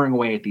firing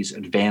away at these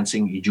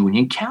advancing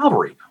Union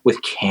cavalry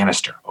with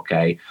canister,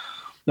 okay?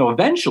 Now,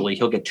 eventually,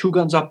 he'll get 2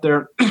 guns up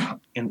there,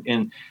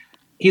 and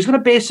he's going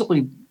to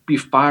basically be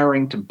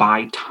firing to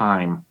buy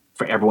time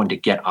for everyone to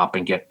get up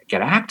and get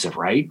active,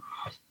 right?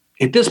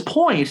 At this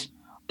point,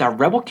 that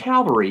rebel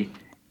cavalry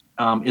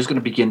is going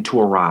to begin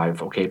to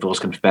arrive, okay, for those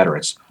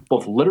Confederates.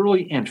 Both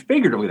literally and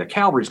figuratively, the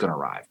cavalry is going to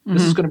arrive.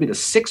 This is going to be the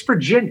 6th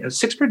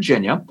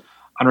Virginia,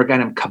 under a guy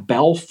named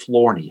Cabell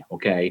Florney,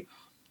 okay?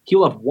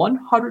 He'll have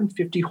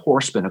 150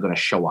 horsemen are going to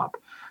show up.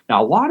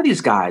 Now, a lot of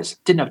these guys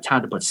didn't have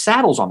time to put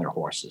saddles on their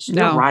horses.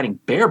 They're riding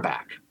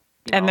bareback.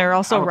 And they're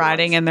also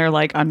riding in their,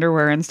 like,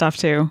 underwear and stuff,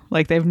 too.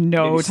 Like, they have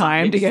no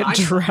time to get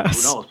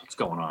dressed. Who knows what's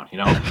going on, you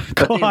know?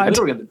 But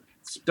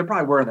they're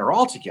probably wearing their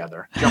all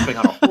together, jumping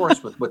on a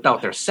horse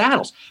without their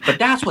saddles. But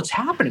that's what's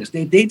happening, is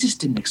they just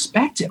didn't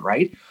expect it,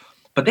 right?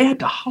 But they had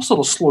to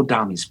hustle to slow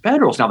down these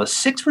Federals. Now, the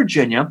 6th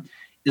Virginia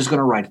is going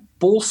to ride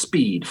full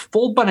speed,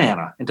 full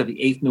banana into the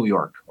 8th New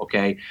York,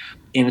 okay?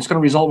 And it's going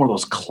to result in one of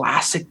those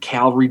classic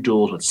cavalry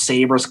duels with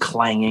sabers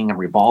clanging and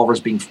revolvers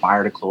being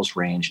fired at close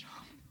range.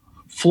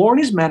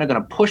 Florney's men are going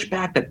to push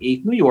back that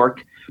 8th New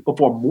York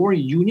before more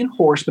Union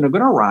horsemen are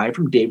going to arrive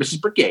from Davis's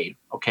brigade,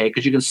 okay?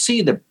 Because you can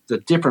see the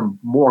different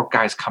more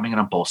guys coming in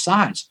on both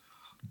sides.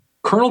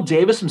 Colonel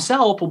Davis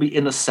himself will be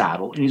in the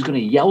saddle, and he's going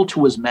to yell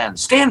to his men,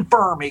 "Stand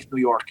firm, 8th New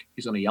York."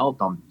 He's going to yell at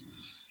them.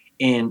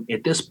 And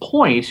at this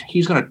point,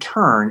 he's going to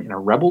turn, and a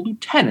rebel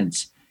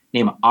lieutenant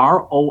named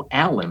R.O.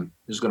 Allen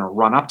is going to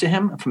run up to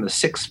him from the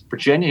 6th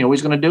Virginia. You know what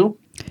he's going to do?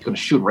 He's going to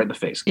shoot him right in the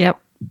face.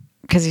 Yep.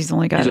 Because he's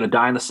only got... He's going to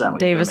die in the saddle.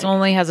 Davis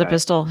only has a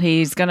pistol.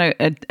 He's going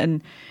to...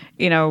 and,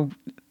 you know,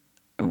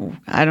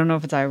 I don't know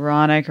if it's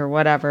ironic or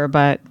whatever,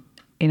 but,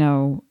 you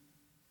know,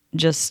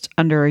 just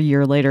under a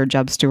year later,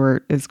 Jeb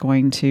Stuart is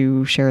going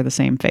to share the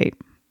same fate.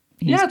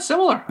 It's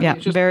similar. Yeah,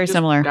 very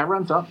similar. Guy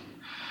runs up.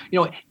 You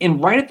know,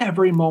 and right at that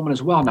very moment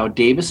as well, now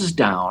Davis is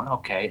down,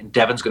 okay, and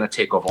Devon's going to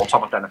take over. We'll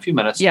talk about that in a few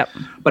minutes. Yep.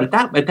 But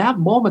at that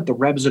moment, the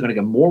Rebs are going to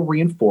get more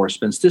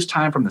reinforcements, this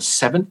time from the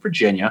 7th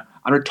Virginia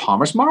under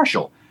Thomas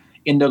Marshall.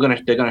 And they're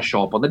going to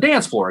show up on the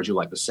dance floor, as you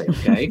like to say,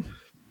 okay?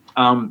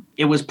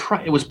 It was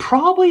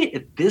probably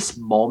at this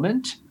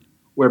moment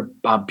where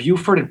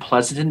Buford and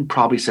Pleasanton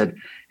probably said,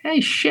 "Hey,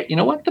 shit, you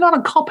know what? They're not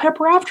on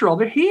Culpeper after all.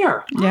 They're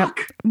here." Yeah,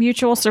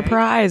 mutual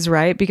surprise,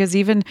 right? Because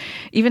even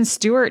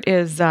Stuart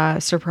is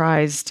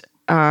surprised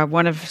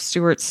One of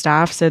Stewart's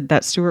staff said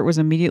that Stewart was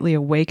immediately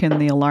awakened.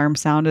 The alarm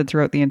sounded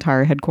throughout the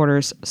entire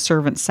headquarters.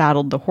 Servants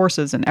saddled the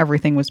horses and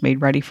everything was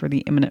made ready for the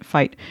imminent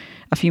fight.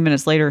 A few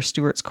minutes later,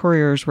 Stewart's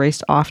couriers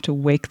raced off to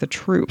wake the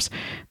troops.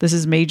 This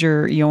is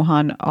Major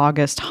Johann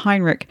August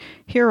Heinrich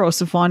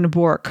Heros von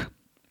Bork,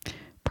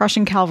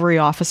 Prussian cavalry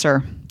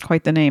officer,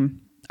 quite the name,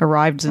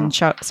 arrived in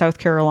South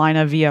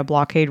Carolina via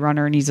blockade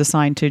runner, and he's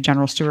assigned to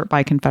General Stewart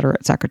by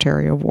Confederate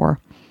Secretary of War.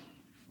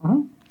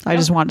 I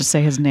just wanted to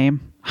say his name.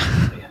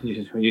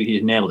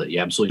 You nailed it. You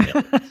absolutely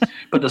nailed it.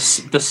 But the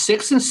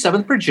 6th and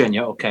 7th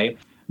Virginia, okay,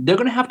 they're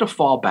going to have to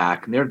fall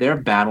back. And they're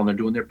battling. They're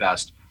doing their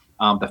best.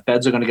 The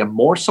Feds are going to get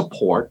more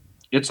support.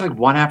 It's like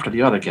one after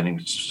the other getting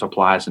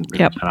supplies and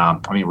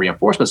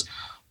reinforcements.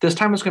 This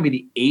time it's going to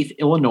be the 8th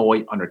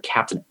Illinois under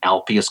Captain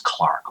Alpheus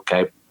Clark,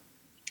 okay?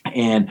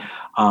 And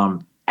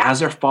as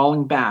they're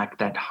falling back,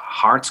 that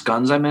Hart's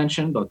guns I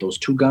mentioned, those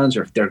 2 guns,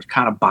 they're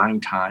kind of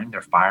buying time.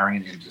 They're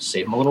firing and just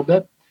save them a little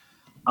bit.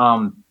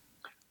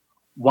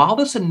 While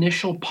this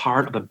initial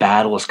part of the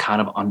battle is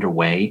kind of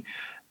underway,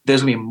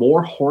 there's going to be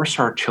more horse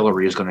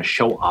artillery is going to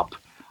show up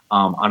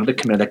under the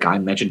command of that guy I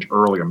mentioned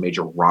earlier,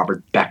 Major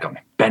Robert Beckham.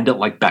 Bend it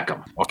like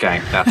Beckham, okay?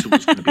 That's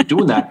who's going to be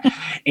doing that.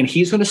 And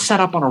he's going to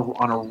set up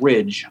on a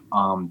ridge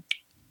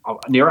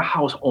near a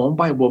house owned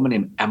by a woman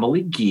named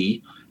Emily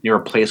Gee, near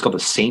a place called the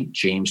St.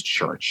 James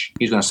Church.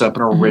 He's going to set up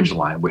on a ridge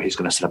line where he's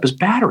going to set up his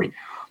battery.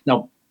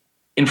 Now,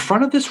 in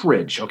front of this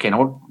ridge, okay,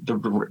 now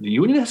the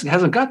Union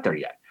hasn't got there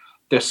yet.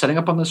 They're setting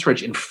up on this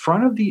ridge. In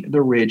front of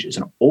the ridge is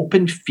an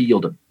open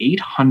field of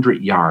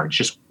 800 yards,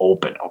 just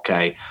open,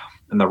 okay?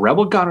 And the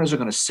rebel gunners are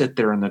going to sit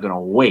there and they're going to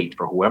wait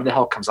for whoever the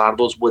hell comes out of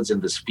those woods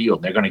in this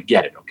field. They're going to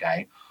get it,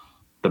 okay?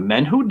 The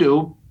men who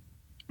do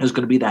is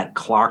going to be that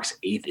Clark's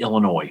 8th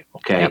Illinois,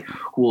 okay,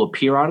 who will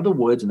appear out of the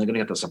woods, and they're going to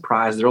get the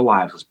surprise of their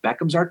lives because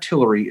Beckham's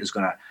artillery is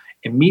going to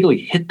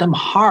immediately hit them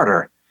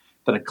harder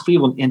than a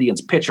Cleveland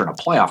Indians pitcher in a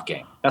playoff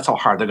game. That's how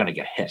hard they're going to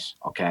get hit,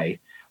 okay?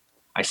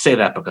 I say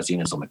that because the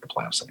Indians don't make the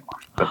playoffs anymore,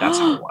 but that's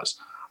how it was.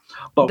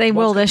 But they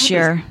will this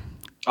year.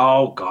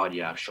 Oh, God,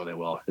 yeah, I'm sure they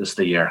will. This is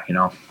the year,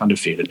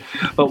 undefeated.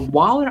 But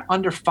while they're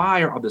under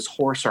fire of this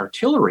horse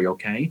artillery,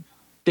 okay,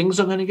 things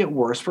are going to get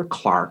worse for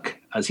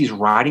Clark as he's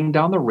riding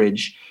down the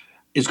ridge.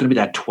 Is going to be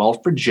that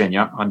 12th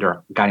Virginia under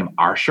a guy named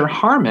Archer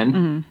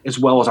Harmon, as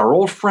well as our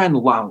old friend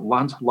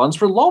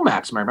Lunsford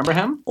Lomax. Remember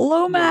him?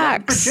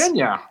 Lomax.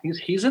 Virginia.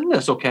 He's in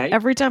this, okay?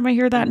 Every time I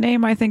hear that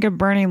name, I think of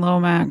Bernie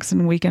Lomax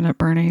and Weekend at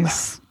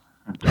Bernie's.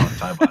 Don't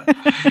talk about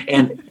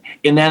it.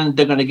 And then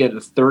they're going to get the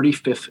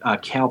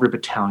 35th Cavalry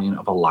Battalion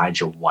of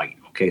Elijah White.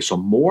 Okay, so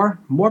more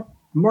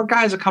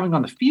guys are coming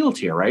on the field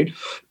here, right?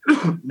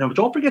 Now,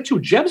 don't forget, too,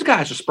 Jeb's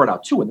guys are spread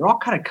out, too, and they're all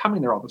kind of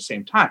coming there all at the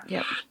same time.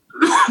 Yep.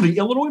 The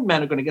Illinois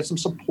men are going to get some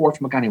support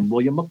from a guy named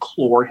William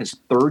McClure, his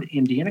 3rd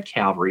Indiana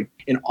Cavalry,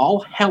 and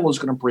all hell is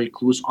going to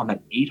break loose on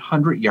that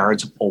 800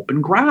 yards of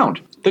open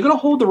ground. They're going to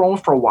hold their own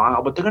for a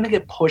while, but they're going to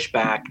get pushed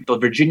back. The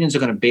Virginians are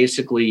going to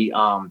basically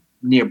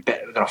they're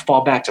going to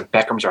fall back to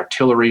Beckham's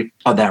artillery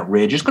on that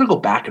ridge. It's going to go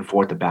back and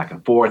forth and back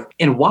and forth.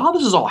 And while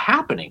this is all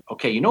happening,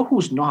 okay, you know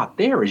who's not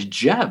there is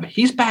Jeb.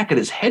 He's back at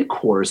his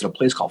headquarters at a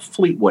place called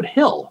Fleetwood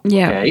Hill,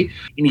 okay?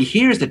 And he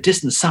hears the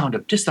distant sound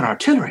of distant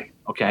artillery,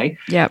 okay?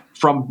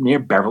 From near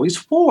Beverly's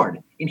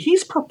Ford. And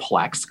he's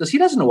perplexed because he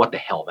doesn't know what the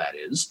hell that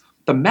is.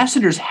 The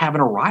messengers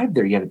haven't arrived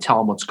there yet to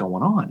tell him what's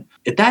going on.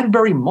 At that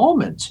very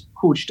moment,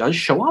 who does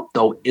show up,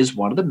 though, is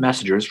one of the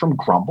messengers from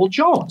Grumble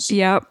Jones.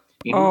 Yep.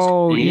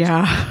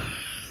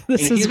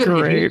 This is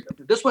great.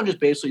 This one just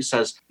basically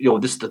says,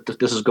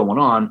 this is going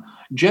on.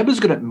 Jeb is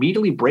going to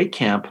immediately break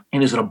camp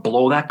and is going to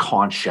blow that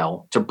conch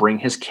shell to bring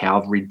his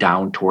cavalry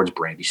down towards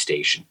Brandy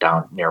Station,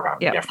 down near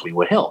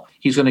Fleetwood Hill.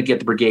 He's going to get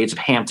the brigades of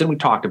Hampton, we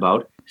talked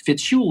about,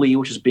 Fitzhugh Lee,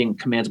 which is being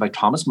commanded by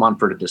Thomas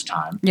Munford at this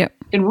time,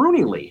 and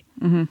Rooney Lee.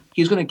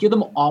 He's going to give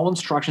them all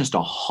instructions to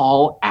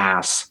haul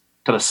ass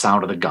to the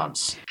sound of the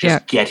guns.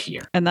 Just get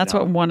here. And that's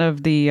what one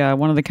of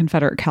the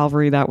Confederate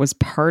cavalry that was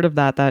part of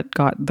that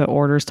got the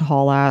orders to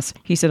haul ass.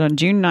 He said on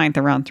June 9th,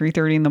 around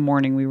 3:30 in the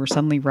morning, we were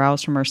suddenly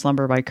roused from our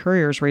slumber by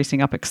couriers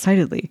racing up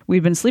excitedly.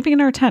 We'd been sleeping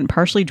in our tent,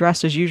 partially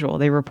dressed as usual.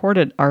 They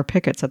reported our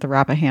pickets at the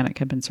Rappahannock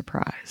had been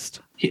surprised.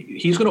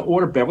 He's going to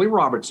order Beverly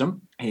Robertson,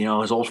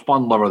 his old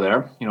fun lover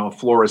there,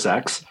 Flora's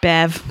ex,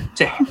 Bev,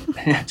 to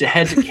head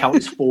to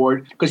Kelly's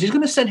Ford, because he's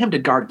going to send him to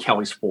guard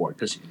Kelly's Ford,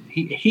 because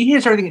he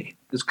hears everything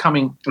is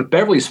coming with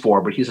Beverly's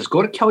Ford, but he says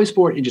go to Kelly's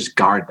Ford and just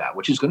guard that,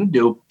 which he's going to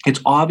do. It's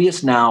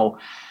obvious now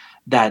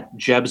that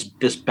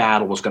this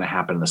battle was going to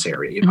happen in this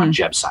area, on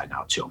Jeb's side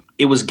now too.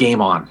 It was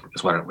game on,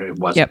 is what it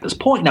was at this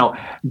point. Now,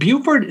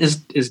 Buford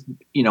is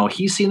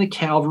he's seen the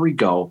cavalry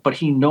go, but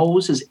he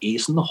knows his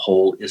ace in the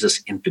hole is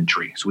this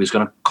infantry. So he's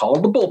going to call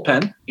the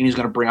bullpen, and he's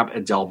going to bring up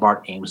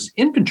Adelbert Ames'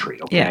 infantry,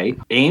 okay?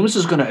 Yeah. Ames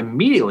is going to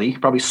immediately,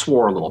 probably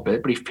swore a little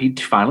bit, but he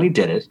finally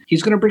did it.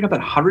 He's going to bring up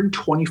that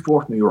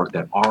 124th New York,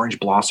 that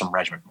Orange Blossom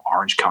Regiment from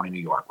Orange County, New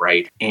York,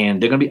 right?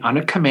 And they're going to be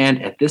under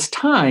command at this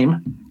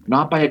time,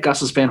 not by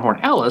Augustus Van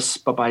Horn Ellis,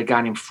 but by a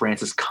guy named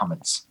Francis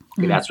Cummins.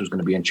 Okay, that's who's going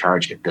to be in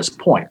charge at this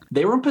point.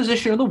 They were in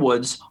position in the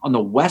woods on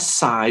the west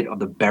side of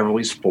the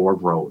Beverly's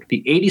Ford Road.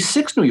 The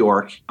 86th New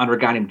York, under a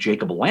guy named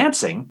Jacob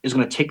Lansing, is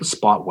going to take the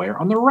spot where?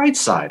 On the right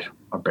side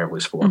of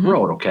Beverly's Ford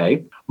Road,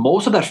 okay?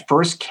 Most of that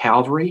 1st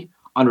Cavalry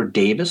under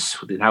Davis,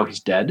 now he's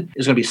dead,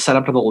 is going to be set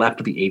up to the left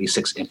of the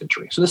 86th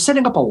Infantry. So they're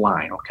setting up a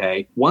line,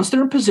 okay? Once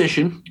they're in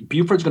position,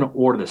 Buford's going to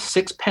order the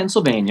 6th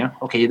Pennsylvania,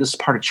 okay, this is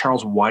part of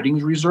Charles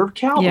Whiting's reserve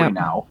cavalry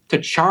now, to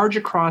charge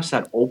across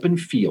that open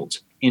field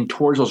in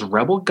towards those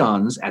rebel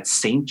guns at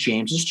St.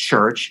 James's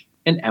Church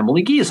and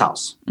Emily Gee's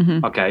house,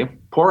 okay?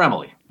 Poor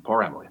Emily.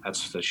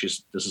 This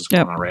is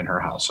going on right in her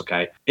house,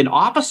 okay? An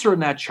officer in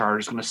that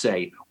charge is going to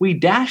say, "We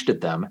dashed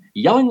at them,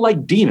 yelling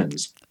like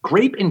demons.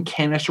 Grape and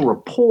canister were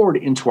poured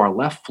into our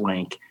left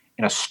flank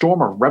and a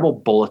storm of rebel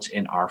bullets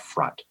in our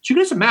front." So you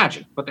can just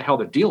imagine what the hell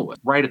they're dealing with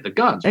right at the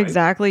guns, right?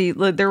 Exactly.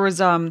 There was,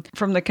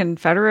 from the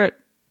Confederate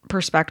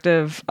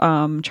perspective,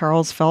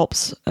 Charles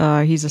Phelps,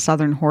 he's a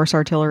Southern horse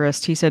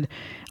artillerist. He said,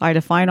 "I had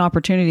a fine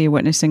opportunity of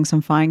witnessing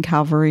some fine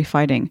cavalry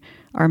fighting.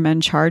 Our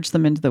men charged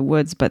them into the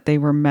woods, but they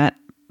were met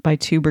by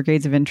 2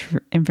 brigades of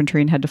infantry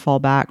and had to fall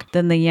back.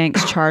 Then the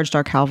Yanks charged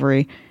our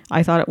cavalry.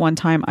 I thought at one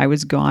time I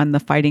was gone, the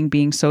fighting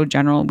being so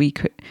general we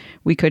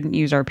couldn't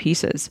use our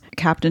pieces."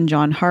 Captain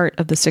John Hart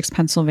of the 6th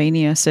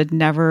Pennsylvania said,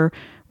 "Never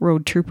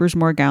rode troopers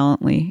more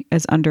gallantly,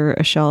 as under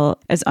a shell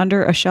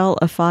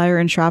of fire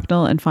and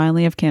shrapnel and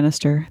finally of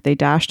canister. They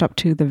dashed up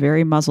to the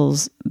very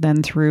muzzles,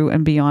 then through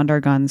and beyond our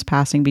guns,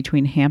 passing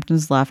between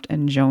Hampton's left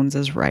and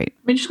Jones's right."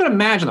 I mean, just got to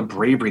imagine the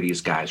bravery of these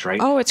guys, right?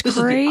 Oh, it's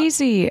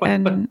crazy.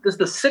 But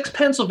the 6th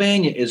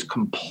Pennsylvania is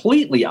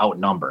completely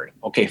outnumbered.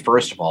 Okay,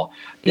 first of all,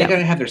 they're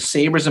going to have their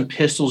sabers and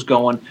pistols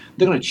going.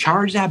 They're going to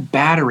charge that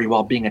battery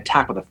while being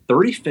attacked by the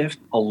 35th,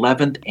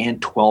 11th,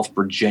 and 12th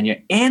Virginia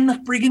and the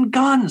friggin'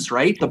 guns,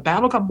 right? The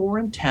battle got more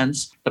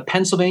intense. The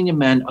Pennsylvania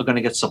men are going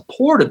to get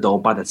supported, though,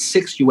 by the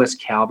 6th U.S.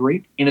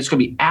 Cavalry, and it's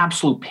going to be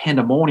absolute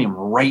pandemonium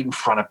right in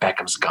front of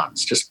Beckham's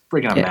guns. Just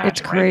friggin' imagine.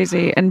 It's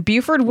crazy. Right? And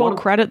Buford will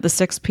credit the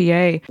 6th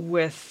PA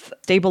with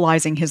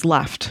stabilizing his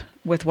left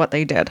with what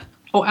they did.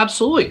 Oh,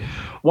 absolutely.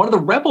 One of the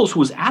rebels who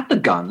was at the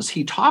guns,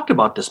 he talked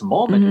about this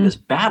moment in this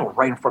battle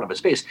right in front of his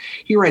face.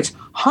 He writes,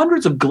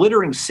 "Hundreds of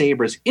glittering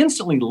sabers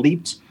instantly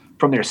leaped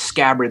from their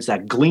scabbards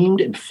that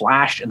gleamed and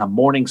flashed in the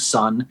morning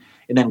sun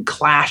and then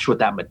clashed with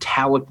that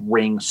metallic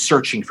ring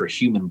searching for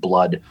human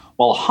blood,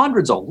 while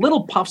hundreds of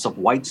little puffs of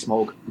white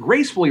smoke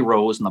gracefully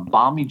rose in the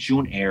balmy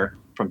June air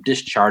from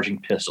discharging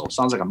pistols."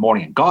 Sounds like a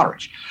morning in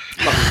Goderich.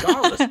 But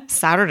regardless,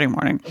 Saturday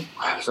morning.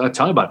 So I'll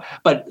tell you about it.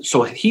 But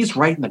so he's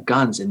writing the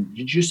guns, and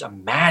you just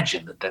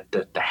imagine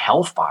the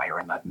hellfire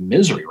and the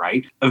misery,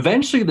 right?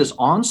 Eventually, this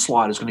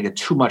onslaught is going to get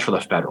too much for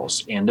the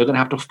Federals, and they're going to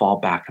have to fall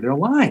back to their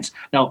lines.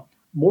 Now,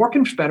 more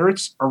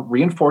Confederates or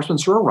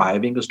reinforcements are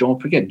arriving, because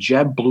don't forget,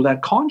 Jeb blew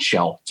that conch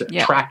shell to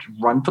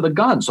run for the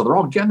guns. So they're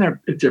all getting there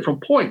at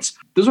different points.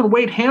 This is when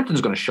Wade Hampton's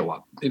going to show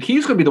up. And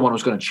he's going to be the one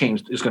who's going to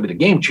change, is going to be the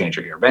game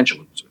changer here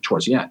eventually,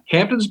 towards the end.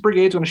 Hampton's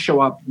brigade's going to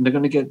show up, and they're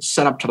going to get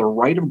set up to the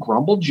right of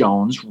Grumble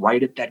Jones,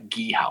 right at that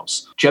Gee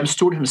house. Jeb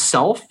Stuart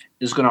himself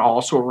is going to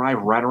also arrive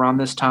right around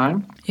this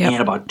time.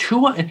 And about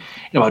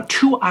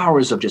 2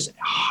 hours of just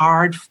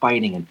hard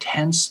fighting,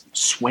 intense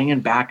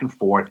swinging back and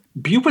forth,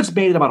 Buford's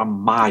made it about a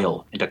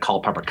mile into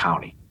Culpeper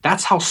County.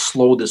 That's how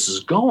slow this is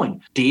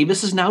going.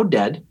 Davis is now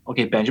dead.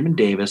 Okay, Benjamin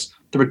Davis.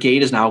 The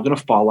brigade is now going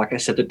to fall, like I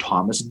said, to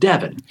Thomas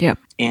Devon.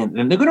 And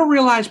then they're going to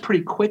realize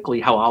pretty quickly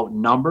how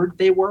outnumbered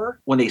they were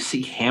when they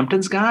see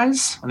Hampton's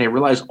guys, and they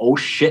realize, oh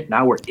shit,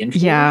 now we're in for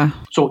it.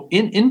 So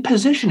in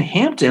position,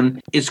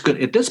 Hampton is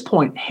good. At this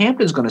point,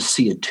 Hampton's going to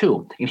see it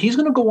too. And he's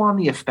going to go on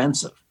the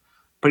offensive.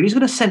 But he's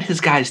going to send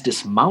his guys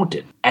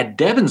dismounted at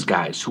Devon's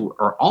guys, who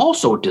are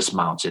also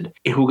dismounted,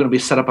 who are going to be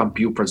set up on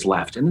Buford's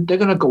left. And they're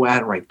going to go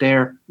at it right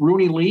there.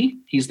 Rooney Lee,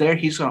 he's there.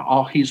 He's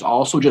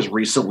also just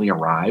recently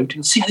arrived.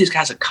 And see how these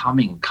guys are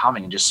coming,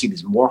 and just see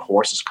these more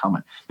horses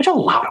coming. Imagine how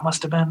loud it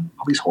must have been,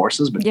 all these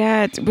horses. But,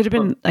 it would have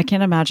been, I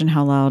can't imagine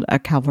how loud a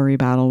cavalry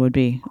battle would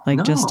be. Like,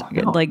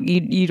 like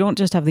you don't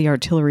just have the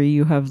artillery,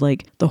 you have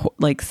like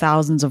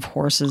thousands of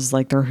horses,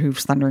 like their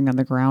hoofs thundering on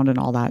the ground and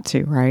all that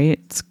too, right?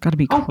 It's got to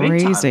be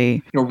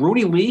crazy.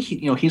 Rooney Lee,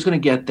 he's going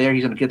to get there.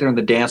 He's going to get there on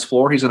the dance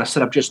floor. He's going to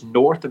set up just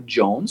north of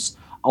Jones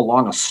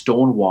along a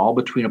stone wall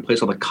between a place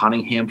called the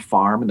Cunningham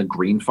Farm and the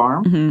Green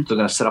Farm. So they're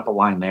going to set up a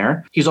line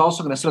there. He's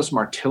also going to set up some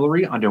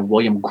artillery under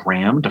William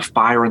Graham to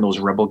fire in those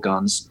rebel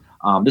guns.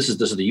 This is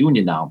the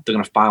Union now. They're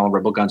going to fire on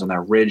rebel guns on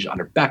that ridge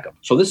under Beckham.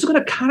 So this is going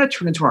to kind of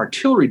turn into an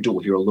artillery duel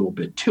here a little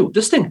bit too.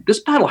 This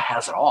battle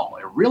has it all.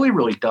 It really,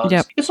 really does.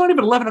 It's not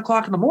even 11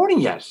 o'clock in the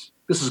morning yet.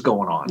 This is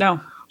going on. No.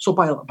 So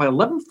by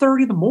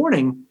 11:30 in the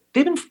morning,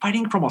 they've been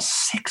fighting for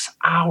almost 6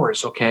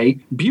 hours, okay?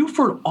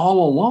 Buford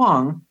all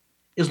along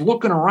is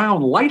looking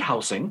around,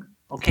 lighthousing,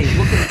 okay,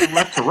 looking from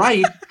left to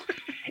right,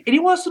 and he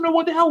wants to know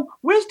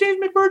where's Dave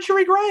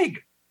McMurtry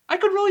Gregg? I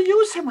could really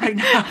use him right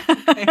now.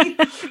 Okay?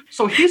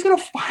 So he's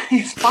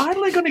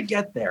finally gonna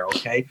get there,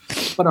 okay?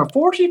 But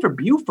unfortunately for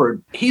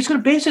Buford, he's gonna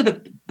basically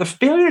the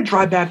failure to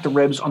drive back the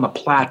ribs on the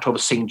plateau of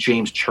St.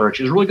 James Church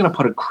is really gonna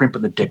put a crimp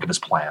in the dick of his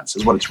plans,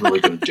 is what it's really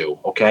gonna do,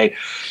 okay?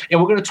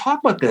 And we're gonna talk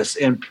about this,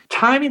 and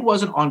timing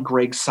wasn't on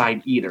Greg's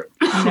side either.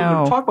 No. We're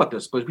gonna talk about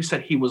this, but we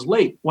said he was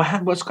late.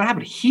 What's gonna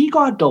happen? He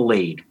got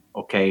delayed.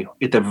 Okay,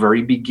 at the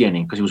very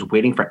beginning, because he was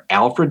waiting for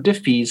Alfred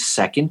Defee's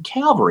 2nd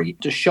Cavalry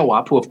to show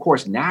up, who, of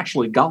course,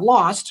 naturally got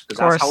lost, because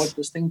that's how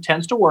this thing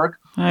tends to work.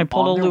 I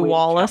pulled a Lew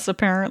Wallace,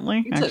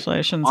 apparently. Actually,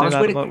 I shouldn't say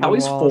that about Lew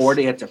Wallace. Ford,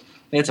 they had to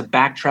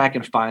backtrack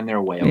and find their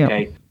way,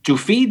 okay? Yep.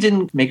 Defee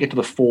didn't make it to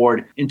the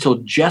ford until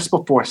just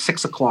before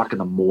 6 o'clock in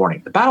the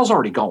morning. The battle's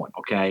already going,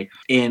 okay?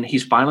 And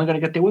he's finally going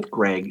to get there with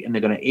Greg, and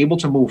they're going to able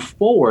to move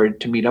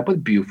forward to meet up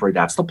with Buford.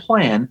 That's the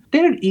plan. They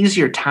had an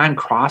easier time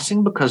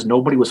crossing because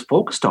nobody was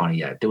focused on it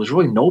yet. There was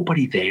really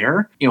nobody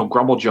there. You know,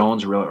 Grumble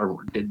Jones,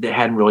 they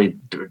hadn't really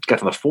got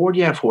to the ford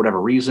yet for whatever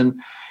reason.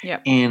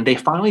 Yep. And they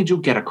finally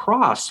do get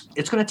across.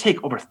 It's going to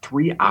take over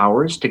 3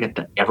 hours to get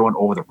everyone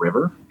over the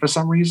river for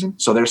some reason.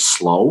 So they're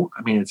slow.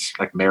 I mean, it's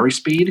like Mary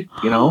speed,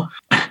 you know?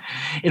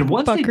 And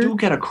once they do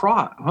get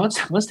across,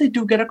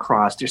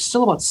 they're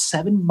still about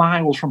 7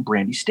 miles from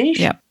Brandy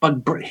Station. Yep.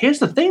 But here's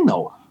the thing,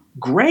 though.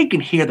 Greg can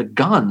hear the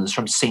guns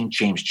from St.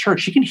 James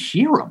Church. He can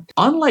hear them.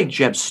 Unlike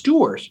Jeb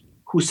Stuart,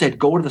 who said,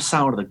 go to the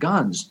sound of the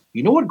guns.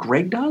 You know what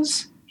Greg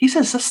does? He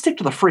says, let's stick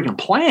to the friggin'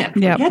 plan.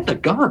 Yep. Forget the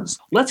guns.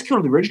 Let's go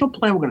to the original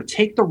plan. We're going to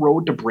take the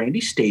road to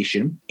Brandy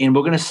Station, and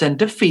we're going to send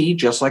Defee,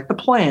 just like the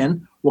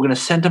plan. We're going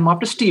to send him up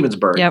to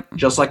Stevensburg,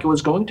 just like it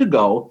was going to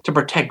go, to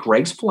protect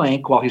Greg's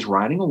flank while he's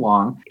riding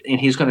along. And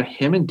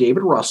him and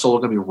David Russell are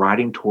going to be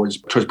riding towards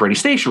Brandy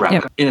Station.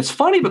 Yep. And it's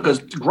funny because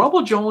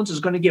Grumble Jones is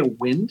going to get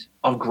wind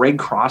of Greg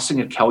crossing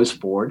at Kelly's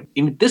Ford.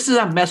 And this is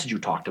that message you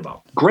talked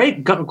about.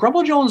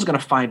 Grumble Jones is going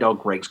to find out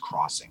Greg's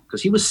crossing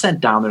because he was sent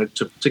down there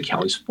to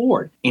Kelly's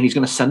Ford. And he's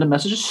going to send a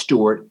message to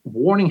Stuart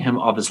warning him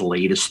of his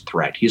latest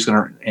threat. He's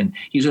going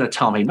to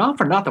tell him, hey, not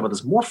for nothing, but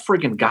there's more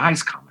friggin'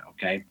 guys coming.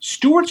 Okay.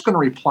 Stewart's going to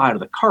reply to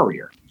the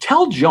courier.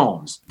 Tell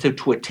Jones to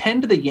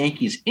attend to the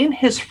Yankees in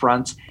his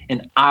front,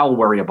 and I'll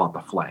worry about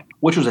the flank,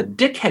 which was a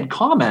dickhead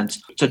comment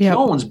to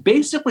Jones,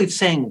 basically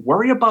saying,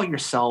 worry about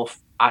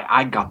yourself.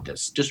 I got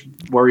this. Just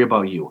worry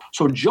about you.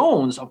 So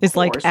Jones, of course,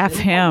 like F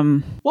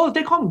him. Well,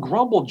 they call him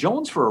Grumble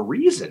Jones for a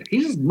reason.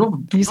 He's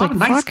like,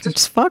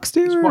 nice, fuck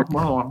Stewart.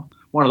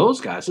 One of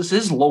those guys.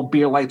 His low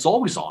beer light's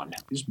always on.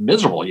 He's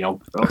miserable, you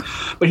know.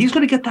 But he's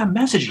going to get that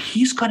message.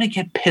 He's going to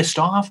get pissed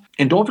off.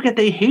 And don't forget,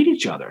 they hate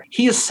each other.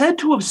 He is said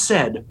to have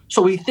said,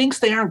 so he thinks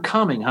they aren't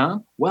coming, huh?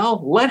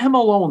 Well, let him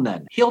alone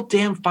then. He'll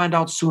damn find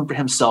out soon for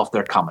himself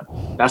they're coming.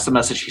 That's the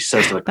message he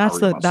says to the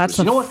courier. That's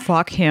the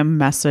fuck him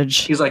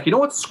message. He's like, you know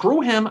what?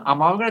 Screw him. I'm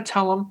not going to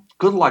tell him.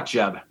 Good luck,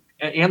 Jeb.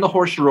 And the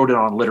horse you rode it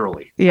on,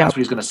 literally. Yeah. That's what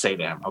he's going to say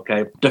to him,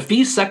 okay?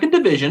 Defee's 2nd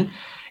Division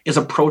is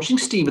approaching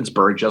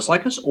Stevensburg, just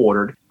like is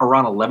ordered,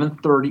 around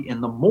 11:30 in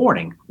the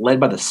morning, led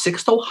by the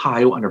 6th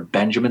Ohio under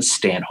Benjamin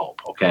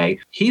Stanhope, okay?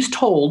 He's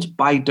told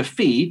by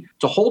Defee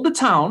to hold the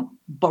town,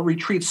 but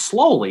retreat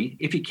slowly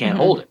if he can't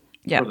hold it.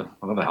 Yeah.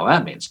 Whatever the hell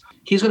that means.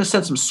 He's going to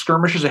send some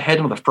skirmishers ahead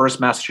with the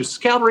 1st Massachusetts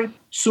Cavalry.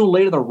 Soon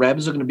later, the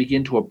Rebs are going to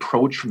begin to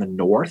approach from the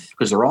north,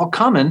 because they're all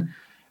coming.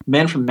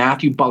 Men from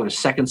Matthew Butler's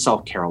 2nd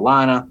South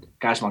Carolina,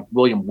 guys from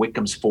William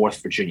Wickham's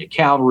 4th Virginia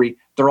Cavalry,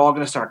 they're all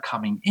going to start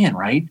coming in,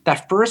 right?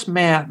 That first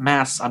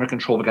mass under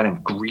control of a guy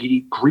named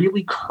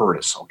Greeley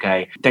Curtis,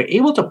 okay? They're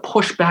able to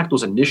push back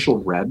those initial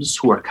Rebs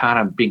who are kind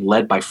of being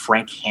led by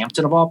Frank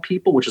Hampton of all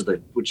people, which is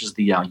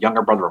the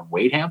younger brother of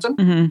Wade Hampton.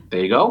 Mm-hmm.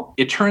 There you go.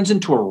 It turns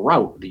into a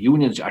rout. The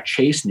Unions are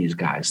chasing these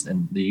guys,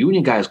 and the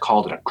Union guys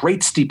called it a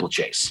great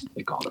steeplechase.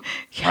 They called it.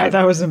 Yeah, right?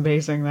 That was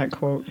amazing, that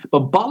quote. But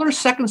Butler's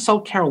 2nd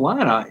South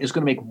Carolina is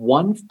going to make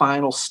one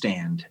final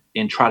stand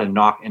and try to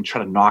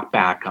knock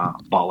back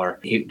Butler.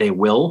 They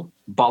will.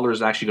 Butler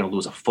is actually going to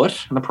lose a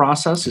foot in the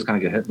process. He's going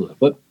to get hit with a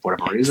foot for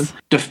whatever reason.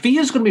 Defee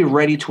is going to be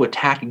ready to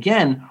attack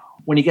again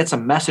when he gets a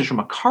message from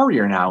a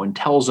courier now and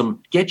tells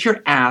him, get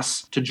your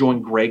ass to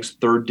join Greg's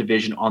 3rd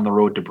Division on the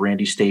road to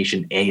Brandy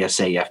Station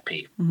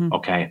ASAFP. Mm-hmm.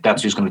 Okay, that's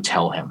what he's going to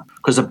tell him.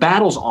 Because the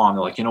battle's on.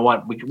 They're like, you know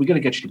what? We got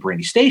to get you to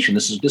Brandy Station.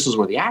 This is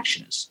where the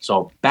action is.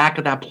 So back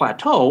at that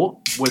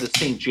plateau where the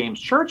St. James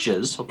Church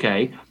is,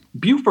 okay,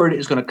 Buford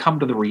is going to come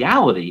to the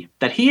reality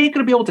that he ain't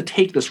going to be able to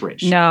take this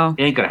ridge. No.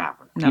 It ain't going to happen.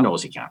 No. He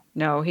knows he can't.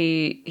 No,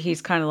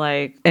 he's kind of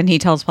like, and he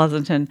tells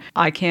Pleasanton,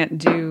 I can't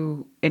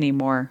do any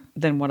more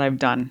than what I've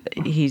done.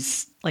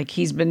 He's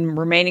been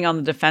remaining on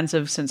the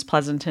defensive since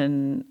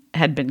Pleasanton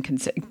had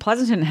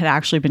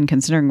actually been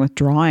considering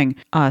withdrawing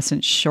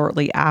since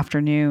shortly after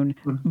noon.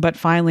 Mm-hmm. But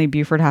finally,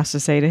 Buford has to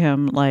say to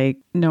him, like,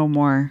 no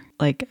more.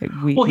 Like,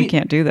 we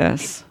can't do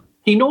this.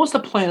 He knows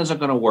the plans are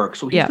going to work,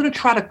 so he's going to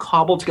try to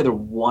cobble together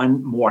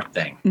one more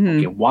thing.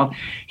 Mm-hmm. Okay,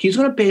 he's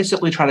going to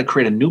basically try to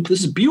create a new. This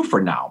is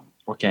Buford now.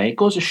 Okay, it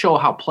goes to show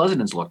how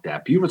Pleasanton's looked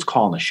at. Buford's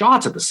calling the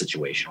shots at the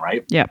situation,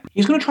 right? Yep.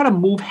 He's going to try to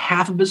move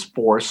half of his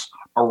force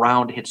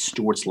around to hit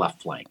Stewart's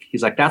left flank.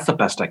 He's like, that's the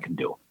best I can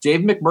do.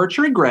 Dave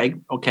McMurtry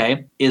Gregg,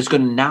 okay, is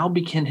going to now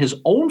begin his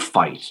own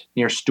fight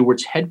near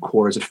Stewart's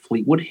headquarters at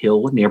Fleetwood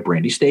Hill near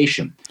Brandy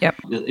Station. Yep.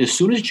 As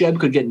soon as Jeb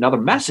could get another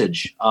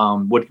message,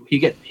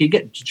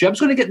 Jeb's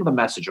going to get another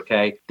message,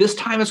 okay? This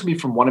time it's going to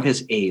be from one of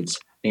his aides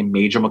named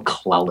Major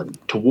McClellan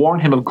to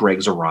warn him of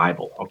Gregg's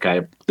arrival,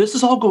 okay? This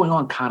is all going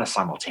on kind of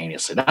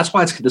simultaneously. That's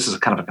why this is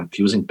kind of a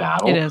confusing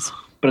battle. It is.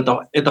 But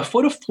at the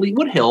foot of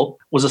Fleetwood Hill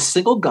was a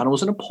single gun. It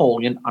was a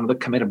Napoleon under the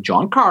command of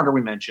John Carter,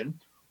 we mentioned,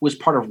 who was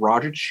part of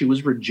Roger Chu's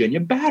Virginia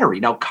battery.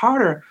 Now,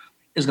 Carter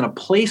is going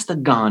to place the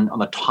gun on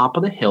the top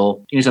of the hill,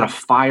 and he's going to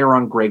fire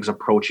on Gregg's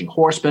approaching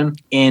horsemen.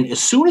 And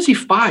as soon as he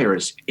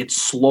fires, it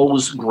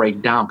slows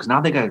Gregg down because now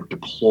they got to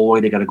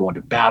deploy. They got to go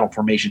into battle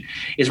formation.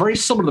 It's very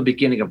similar to the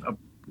beginning of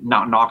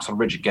Knox on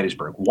Ridge at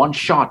Gettysburg. One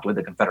shot with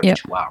the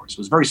Confederates 2 hours. It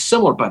was very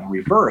similar, but in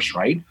reverse,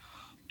 right?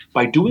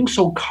 By doing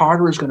so,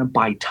 Carter is going to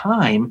buy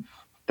time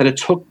that it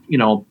took,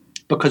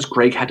 because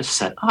Gregg had to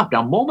set up.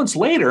 Now, moments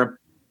later,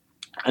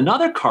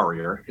 another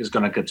courier is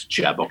going to get to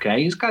Jeb, okay?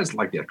 These guys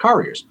like their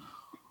couriers,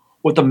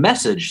 with a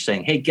message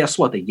saying, hey, guess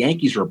what? The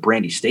Yankees are at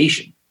Brandy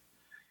Station.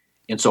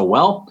 And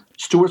so,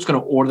 Stewart's going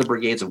to order the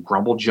brigades of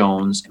Grumble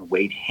Jones and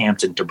Wade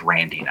Hampton to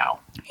Brandy now.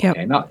 Yep.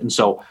 Okay? And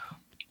so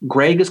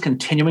Gregg is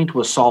continuing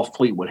to assault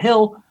Fleetwood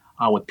Hill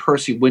with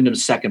Percy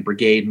Wyndham's 2nd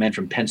Brigade, men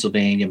from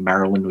Pennsylvania,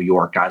 Maryland, New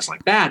York, guys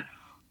like that.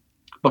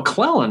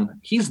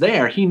 McClellan, he's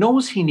there. He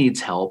knows he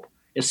needs help,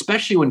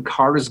 especially when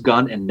Carter's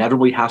gun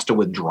inevitably has to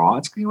withdraw.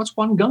 It's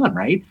one gun,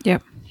 right?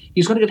 Yep.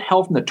 He's going to get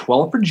help from the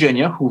 12th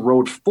Virginia, who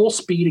rode full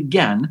speed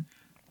again,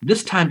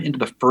 this time into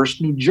the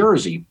 1st New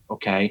Jersey,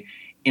 okay?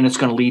 And it's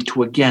going to lead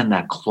to, again,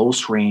 that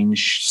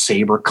close-range,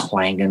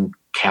 saber-clanging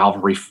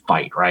cavalry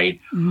fight, right?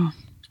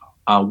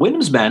 Mm-hmm.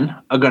 Wyndham's men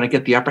are going to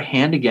get the upper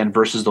hand again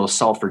versus those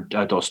 12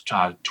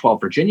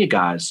 Virginia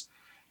guys.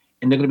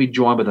 And they're going to be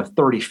joined by the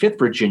 35th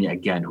Virginia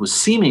again, who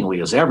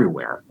seemingly is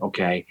everywhere.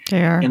 Okay,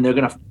 they are. And they're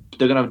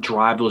gonna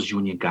drive those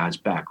Union guys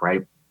back,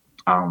 right?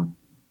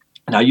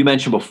 Now you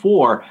mentioned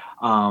before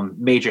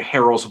Major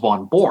Harold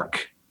von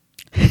Bork.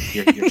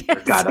 Your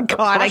guy,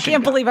 God, I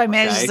can't believe I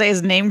managed to say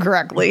his name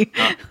correctly.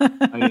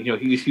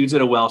 He did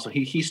it well. So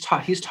he's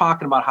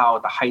talking about how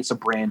at the heights of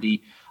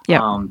Brandy,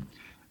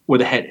 where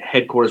the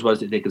headquarters was,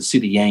 they could see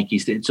the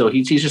Yankees. So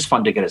he's just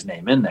fun to get his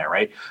name in there,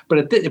 right? But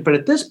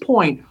at this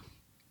point,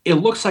 it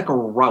looks like a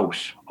rout,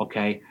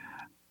 okay?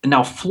 And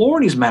now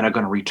Flority's men are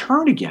going to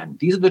return again.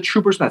 These are the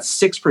troopers in that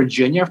 6th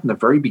Virginia from the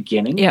very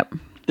beginning. Yep.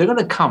 They're going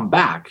to come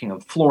back,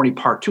 Flority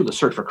Part 2, the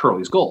search for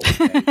Curly's gold.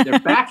 Okay? They're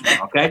back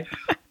now, okay?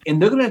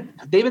 And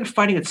they've been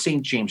fighting at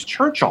St. James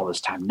Church all this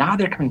time. Now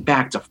they're coming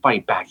back to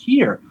fight back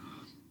here.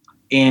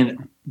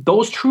 And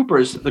those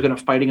troopers, they're going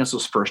to fight against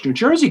those 1st New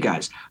Jersey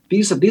guys.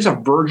 These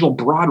are Virgil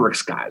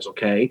Broderick's guys,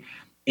 okay?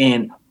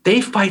 And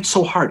they fight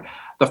so hard.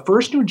 The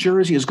 1st New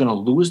Jersey is going to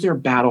lose their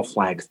battle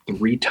flag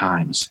 3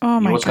 times. Oh,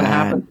 my God. What's going to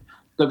happen?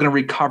 They're going to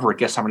recover it.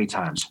 Guess how many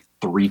times?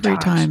 3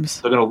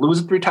 times. They're going to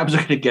lose it 3 times.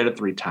 They're going to get it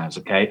 3 times,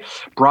 okay?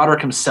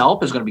 Broderick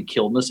himself is going to be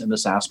killed in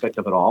this aspect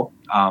of it all.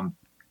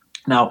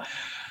 Now,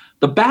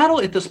 the battle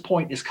at this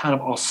point is kind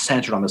of all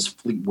centered on this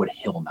Fleetwood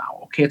Hill now,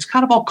 okay? It's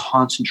kind of all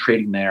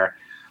concentrating there.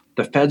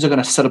 The Feds are going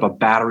to set up a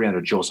battery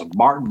under Joseph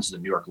Martin's, the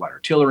New York Light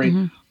Artillery.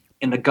 Mm-hmm.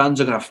 And the guns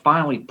are going to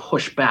finally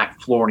push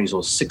back Flority's,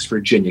 those 6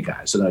 Virginia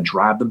guys. They're going to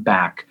drive them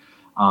back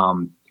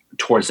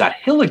towards that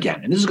hill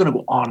again. And this is going to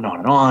go on and on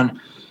and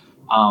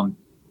on.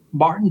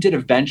 Martin did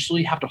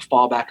eventually have to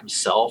fall back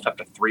himself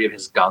after 3 of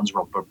his guns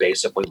were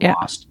basically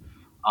lost.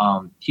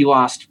 He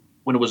lost,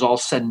 when it was all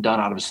said and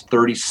done, out of his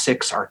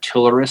 36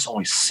 artillerists,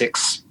 only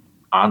 6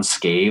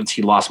 unscathed.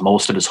 He lost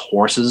most of his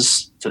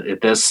horses to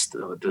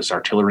this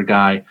artillery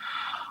guy.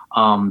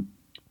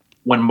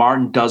 When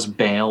Martin does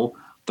bail,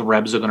 the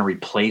Rebs are going to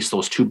replace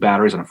those 2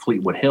 batteries on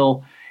Fleetwood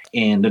Hill,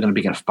 and they're going to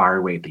begin to fire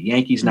away at the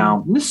Yankees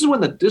now. And this is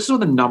when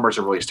the numbers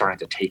are really starting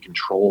to take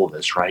control of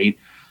this, right?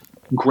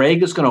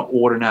 Gregg is going to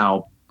order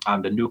now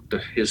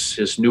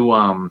his new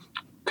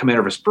commander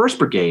of his 1st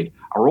Brigade,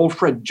 our old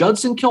friend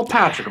Judson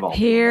Kilpatrick of all people.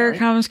 Here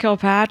comes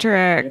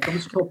Kilpatrick. Here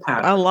comes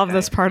Kilpatrick. I love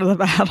this part of the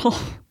battle.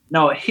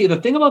 Now, the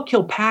thing about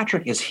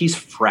Kilpatrick is he's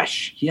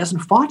fresh. He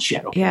hasn't fought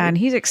yet. Okay? Yeah, and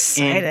he's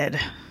excited.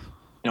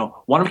 And,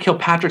 one of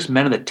Kilpatrick's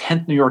men in the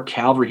 10th New York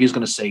Cavalry, he's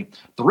going to say,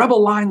 the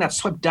rebel line that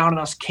swept down on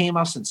us came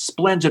us in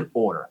splendid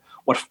order.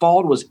 What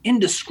followed was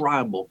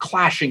indescribable,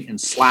 clashing and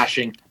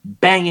slashing,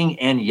 banging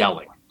and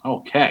yelling.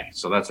 Okay,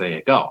 so there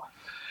you go.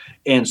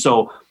 And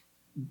so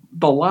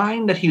the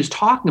line that he was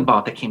talking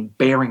about that came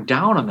bearing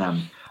down on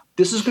them,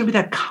 this is going to be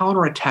that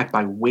counterattack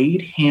by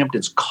Wade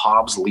Hampton's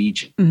Cobb's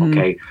Legion,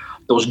 okay?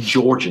 Those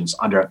Georgians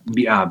under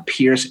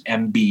Pierce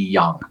M.B.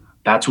 Young.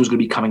 That's who's going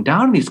to be coming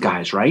down on these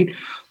guys, right?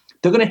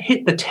 They're going to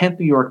hit the 10th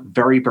New York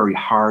very, very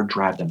hard,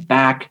 drive them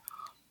back.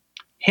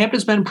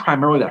 Hampton's men,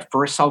 primarily that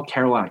 1st South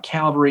Carolina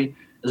Cavalry,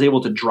 is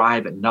able to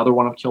drive another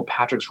one of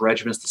Kilpatrick's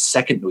regiments, the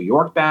 2nd New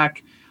York,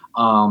 back.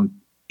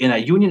 in a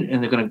Union,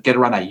 and they're going to get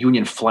around that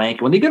Union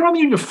flank. When they get around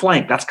the Union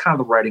flank, that's kind of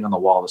the writing on the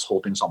wall. This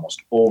whole thing's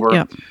almost over.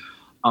 Yep.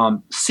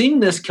 Seeing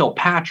this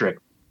Kilpatrick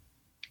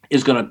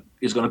is going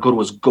to go to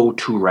his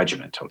go-to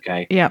regiment,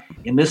 okay? Yep.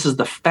 And this is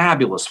the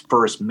fabulous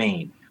 1st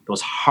Maine,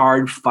 those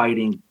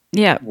hard-fighting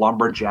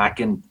lumberjack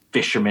and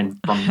fishermen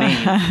from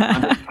Maine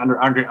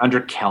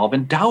under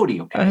Calvin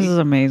Doughty, okay? This is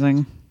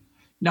amazing.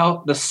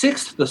 Now, the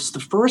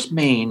 1st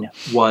Maine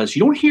was,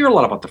 you don't hear a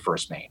lot about the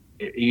 1st Maine.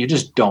 You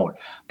just don't.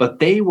 But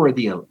they were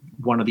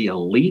one of the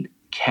elite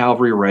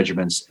cavalry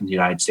regiments in the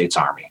United States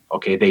Army,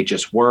 okay? They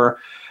just were.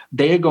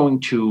 They are going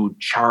to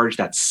charge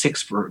that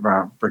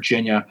 6th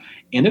Virginia,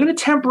 and they're going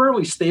to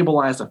temporarily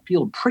stabilize the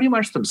field pretty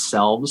much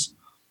themselves.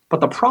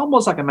 But the problem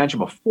was, like I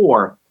mentioned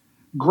before,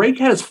 Gregg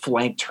had his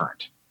flank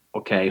turned,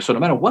 okay? So no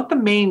matter what the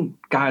Maine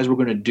guys were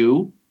going to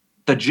do,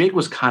 the jig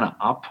was kind of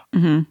up.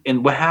 Mm-hmm.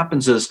 And what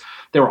happens is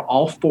they were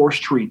all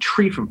forced to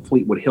retreat from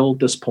Fleetwood Hill at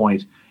this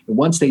point. And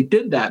once they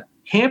did that,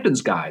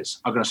 Hampton's guys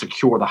are going to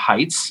secure the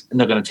heights, and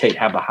they're going to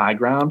have the high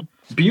ground.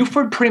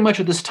 Buford pretty much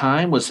at this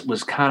time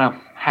was kind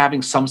of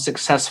having some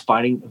success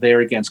fighting there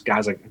against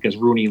guys like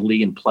Rooney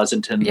Lee and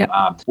Pleasanton. Yep.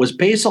 Was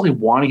basically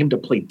wanting him to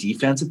play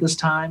defense at this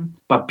time,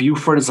 but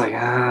Buford is like,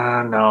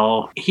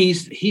 no.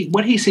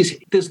 What he sees,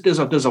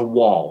 there's a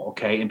wall,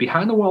 okay, and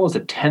behind the wall is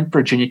the 10th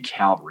Virginia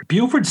Cavalry.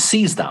 Buford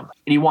sees them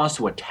and he wants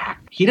to attack.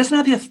 He doesn't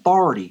have the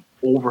authority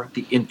over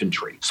the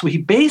infantry, so he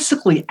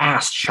basically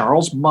asked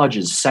Charles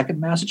Mudge's 2nd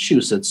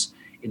Massachusetts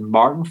and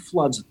Martin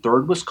Flood's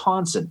 3rd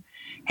Wisconsin,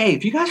 hey,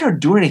 if you guys aren't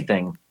doing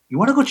anything, you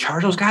want to go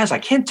charge those guys? I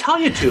can't tell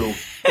you to.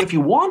 If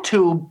you want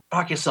to,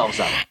 knock yourselves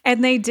out.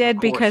 And they did,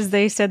 because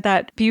they said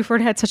that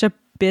Buford had such a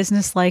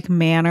business-like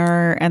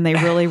manner and they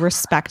really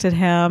respected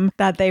him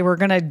that they were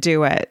going to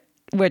do it,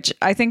 which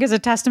I think is a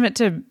testament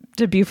to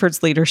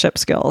Buford's leadership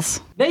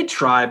skills. They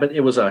tried, but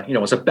it was a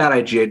bad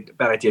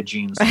idea,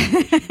 Genes.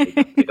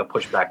 They got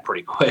pushed back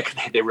pretty quick.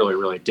 They really,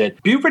 really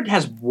did. Buford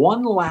has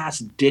one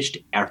last-ditched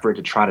effort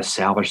to try to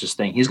salvage this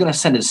thing. He's going to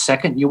send his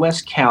 2nd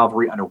U.S.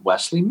 Cavalry under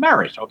Wesley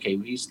Merritt. Okay,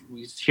 we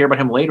hear about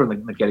him later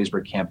in the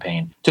Gettysburg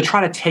campaign to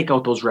try to take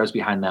out those Rebs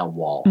behind that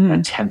wall, that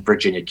 10th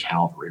Virginia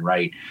Cavalry,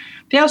 right?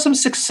 They have some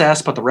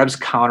success, but the Rebs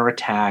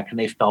counterattack, and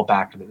they fell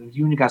back. The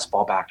Union guys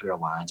fall back to their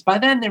lines. By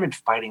then, they've been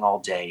fighting all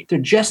day. They're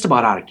just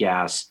about out of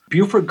gas.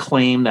 Buford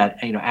claimed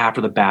that,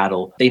 after the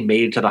battle, they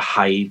made it to the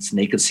heights, and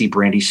they could see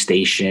Brandy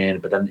Station,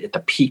 but then at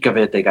the peak of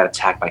it, they got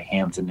attacked by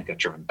Hampton and got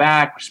driven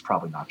back, which is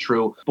probably not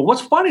true. But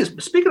what's funny is,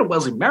 speaking of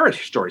Wesley Merritt's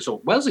story,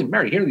 so Wesley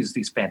Merritt, hear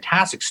these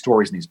fantastic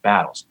stories in these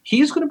battles.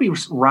 He's going to be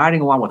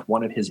riding along with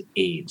one of his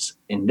aides,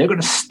 and they're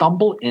going to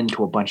stumble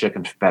into a bunch of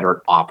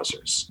Confederate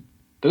officers.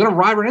 They're going to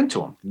ride right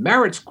into him.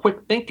 Merritt's quick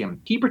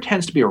thinking. He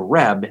pretends to be a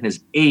Reb, and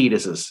his aide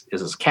is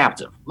his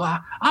captive.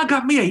 I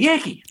got me a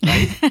Yankee.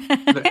 Right?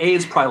 The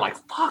aide's probably like,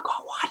 fuck,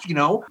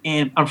 what?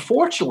 And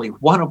unfortunately,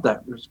 one of the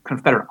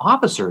Confederate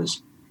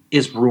officers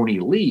is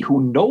Rooney Lee,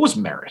 who knows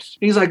Merritt.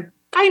 And he's like,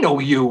 I know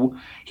you.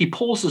 He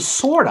pulls his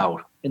sword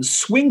out and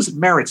swings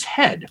Merritt's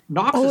head,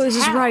 knocks his hat off. Oh, this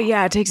is right.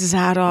 Yeah, it takes his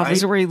hat off. Right? This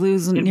is where he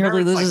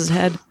nearly loses his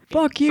head.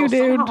 Fuck you,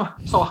 dude.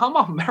 So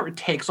how Merritt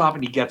takes off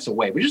and he gets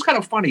away, which is kind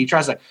of funny. He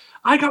tries to,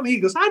 I got me. He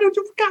goes, I don't,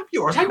 you forgot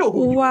yours. I know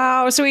who.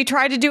 Wow. So he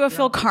tried to do a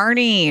Phil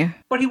Kearney.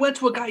 But he went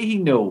to a guy he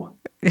knew.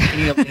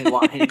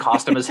 And he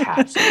cost him his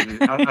hat. So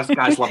us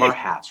guys love our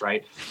hats,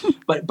 right?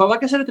 But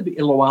like I said a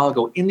little while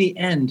ago, in the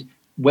end,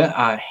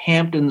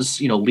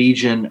 Hampton's,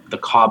 Legion, the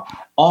Cobb,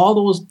 all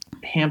those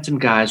Hampton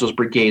guys, those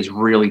brigades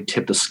really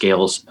tipped the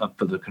scales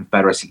for the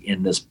Confederacy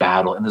in this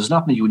battle. And there's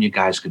nothing the Union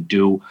guys could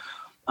do.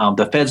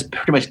 The Feds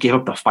pretty much gave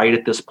up the fight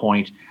at this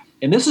point.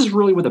 And this is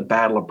really where the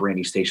Battle of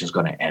Brandy Station is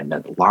going to end,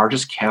 the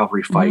largest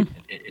cavalry fight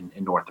in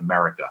North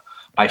America.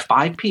 By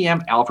 5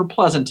 p.m., Alfred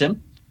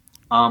Pleasanton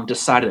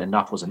decided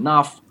enough was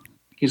enough.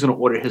 He's going to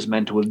order his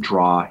men to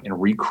withdraw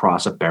and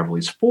recross at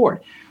Beverly's Ford.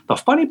 The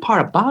funny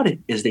part about it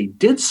is they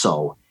did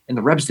so, and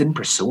the Rebs didn't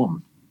pursue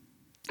him.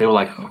 They were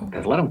like,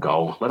 let him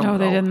go. Let him go. No,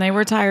 they didn't. They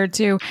were tired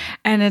too.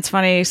 And it's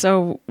funny.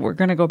 So we're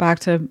going to go back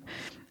to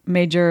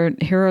Major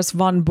Heros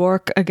von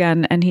Bork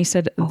again. And he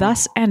said,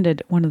 thus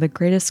ended one of the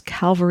greatest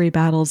cavalry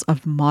battles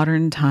of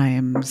modern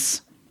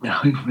times. Yeah,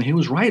 he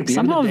was right.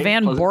 Somehow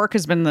Van Bork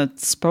has been the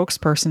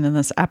spokesperson in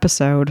this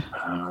episode.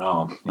 I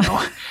don't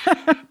know.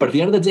 But at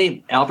the end of the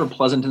day, Alfred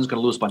Pleasanton's going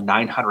to lose about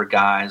 900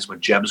 guys, but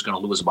Jeb's going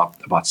to lose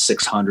about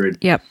 600.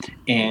 Yep.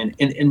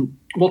 And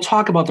we'll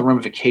talk about the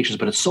ramifications,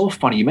 but it's so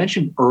funny. You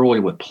mentioned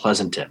earlier with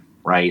Pleasanton,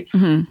 right?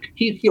 Mm-hmm.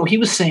 He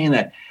was saying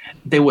that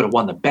they would have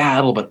won the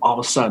battle, but all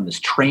of a sudden this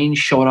train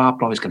showed up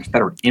and all these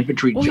Confederate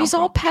infantry jumped he's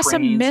all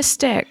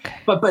pessimistic.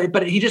 Trains.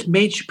 But he just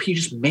made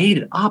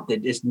it up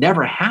that it's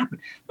never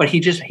happened. But he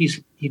exaggerates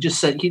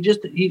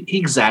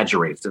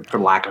it, for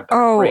lack of a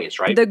better phrase,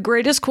 right? The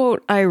greatest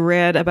quote I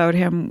read about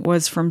him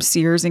was from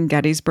Sears in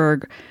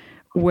Gettysburg,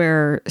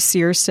 where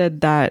Sears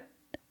said that,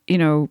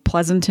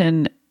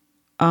 Pleasanton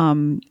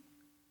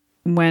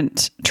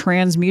went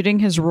transmuting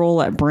his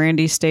role at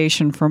Brandy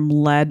Station from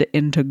lead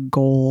into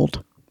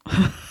gold.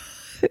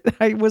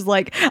 I was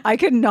like, I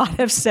could not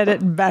have said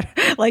it better.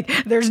 Like,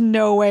 there's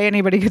no way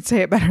anybody could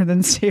say it better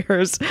than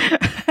Sears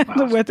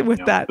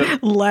with that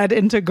lead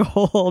into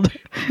gold.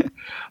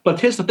 But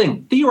here's the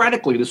thing.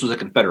 Theoretically, this was a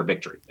Confederate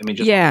victory. I mean,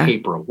 just on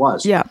paper it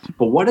was. Yeah.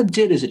 But what it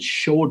did is it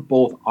showed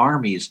both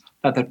armies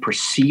that the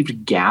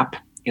perceived gap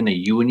in the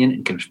Union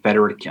and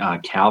Confederate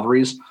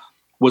cavalries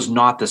was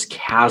not this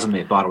chasm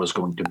they thought it was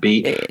going to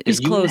be. It's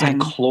closing.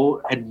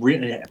 Had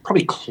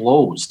probably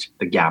closed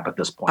the gap at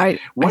this point.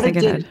 I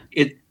think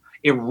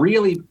it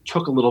really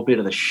took a little bit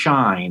of the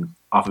shine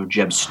off of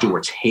Jeb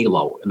Stuart's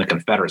halo in the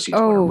Confederacy. It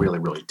really,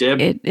 really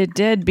did. It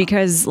did,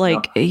 because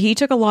he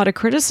took a lot of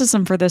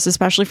criticism for this,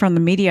 especially from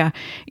the media.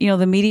 You know,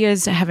 the media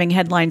is having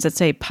headlines that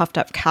say puffed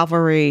up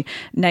cavalry,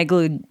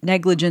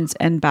 negligence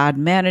and bad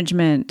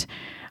management.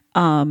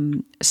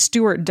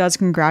 Stuart does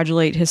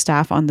congratulate his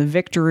staff on the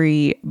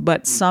victory,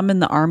 but some in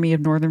the Army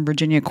of Northern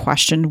Virginia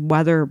questioned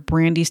whether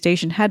Brandy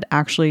Station had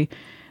actually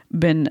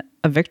been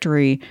a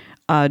victory.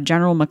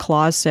 General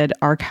McLaws said,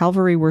 "Our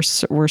cavalry were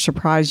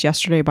surprised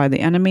yesterday by the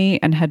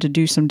enemy and had to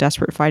do some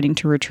desperate fighting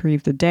to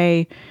retrieve the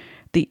day.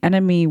 The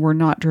enemy were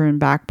not driven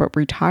back, but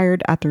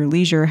retired at their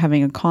leisure,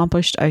 having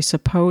accomplished, I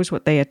suppose,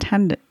 what they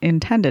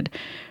intended."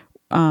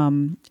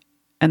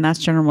 And that's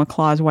General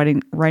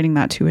McLaws writing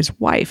that to his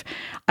wife.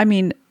 I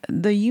mean,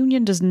 the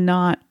Union does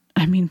not,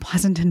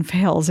 Pleasanton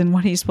fails in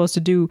what he's supposed to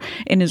do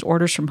in his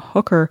orders from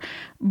Hooker.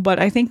 But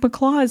I think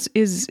McLaws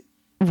is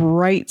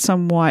right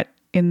somewhat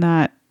in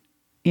that,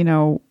 you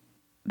know,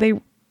 the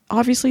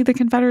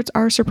Confederates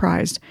are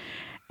surprised.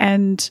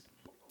 And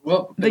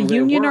the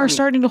Union are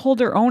starting to hold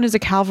their own as a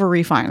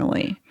cavalry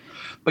finally.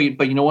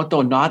 But you know what,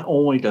 though? Not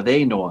only do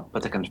they know it,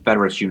 but the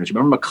Confederates units.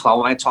 Remember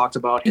McClellan I talked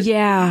about?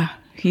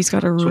 He's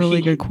got a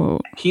really good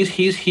quote. He's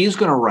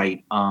going to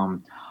write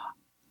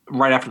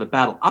right after the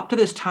battle. Up to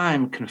this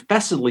time,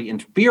 confessedly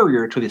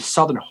inferior to the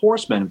Southern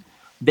horsemen,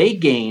 they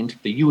gained,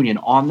 the Union,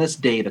 on this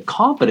day, the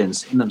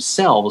confidence in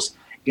themselves,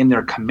 in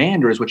their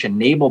commanders, which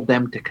enabled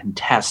them to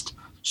contest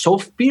so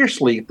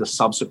fiercely the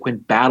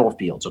subsequent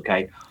battlefields.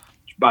 Okay,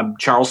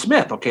 Charles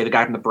Smith, the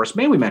guy from the 1st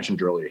Maine we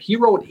mentioned earlier, he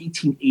wrote in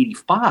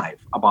 1885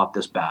 about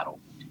this battle.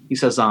 He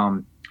says,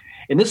 and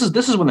this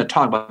is when they're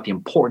talking about the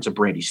importance of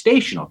Brandy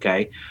Station.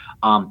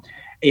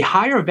 A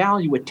higher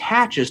value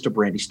attaches to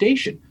Brandy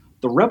Station.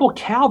 The rebel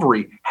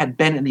cavalry had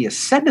been in the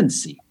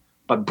ascendancy,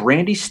 but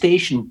Brandy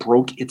Station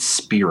broke its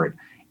spirit.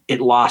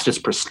 It lost its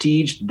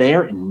prestige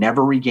there and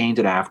never regained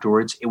it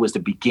afterwards. It was the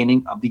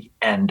beginning of the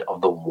end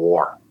of the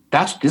war.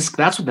 That's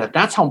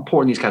how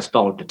important these guys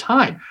felt at the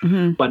time.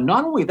 Mm-hmm. But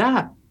not only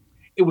that,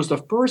 it was the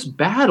first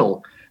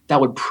battle that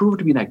would prove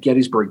to be that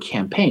Gettysburg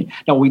campaign.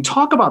 Now, when we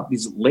talk about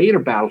these later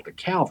battles, the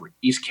cavalry,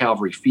 East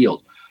Cavalry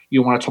Field,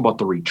 you want to talk about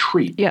the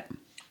retreat. Yeah.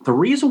 The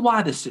reason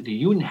why the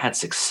Union had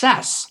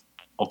success,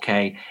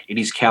 in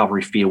East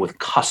Cavalry Field with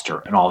Custer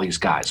and all these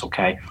guys,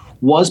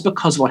 was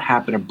because of what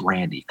happened at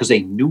Brandy, because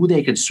they knew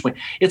they could swing.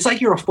 It's like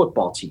you're a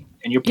football team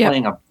and you're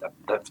playing a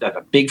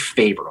big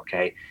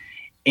favorite,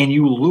 and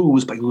you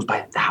lose, but you lose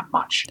by that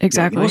much.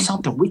 Exactly. You know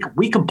something?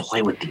 We can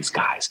play with these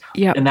guys.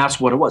 Yeah. And that's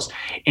what it was.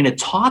 And it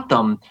taught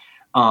them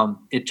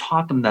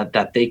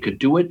that they could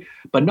do it.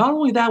 But not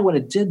only that, what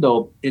it did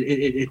though,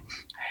 it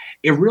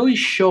really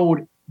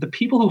showed the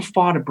people who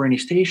fought at Brandy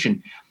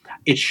Station,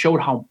 it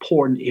showed how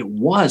important it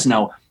was.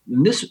 Now,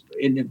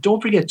 and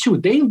don't forget too,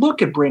 they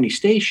look at Brandy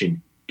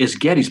Station as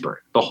Gettysburg,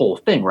 the whole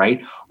thing,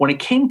 right? When it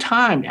came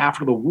time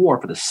after the war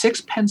for the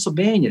 6th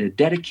Pennsylvania to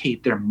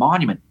dedicate their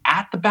monument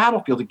at the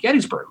battlefield at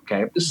Gettysburg,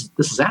 this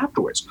is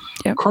afterwards.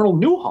 Yep. Colonel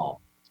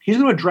Newhall, he's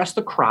going to address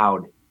the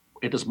crowd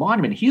at this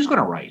monument. He's going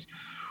to write,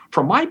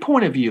 "From my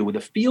point of view, the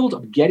field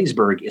of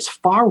Gettysburg is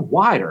far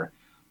wider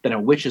than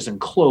in which is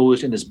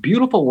enclosed in this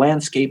beautiful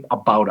landscape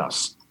about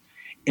us.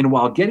 And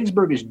while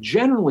Gettysburg is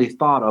generally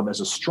thought of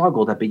as a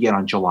struggle that began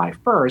on July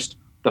 1st,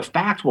 the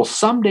fact will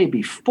someday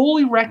be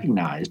fully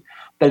recognized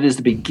that it is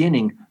the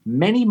beginning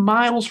many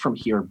miles from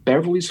here,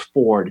 Beverly's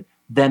Ford,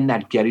 then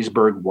that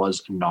Gettysburg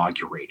was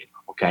inaugurated."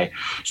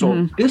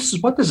 So this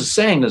is what this is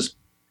saying is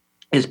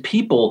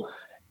people,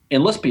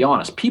 and let's be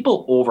honest,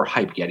 people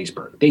overhype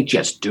Gettysburg. They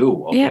just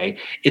do.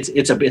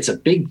 It's a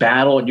big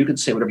battle, and you can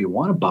say whatever you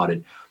want about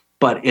it,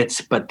 but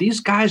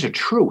these guys are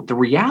true. The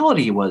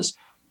reality it was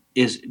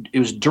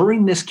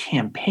during this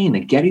campaign, the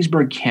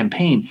Gettysburg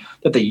campaign,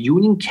 that the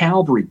Union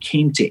cavalry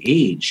came to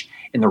age,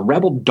 and the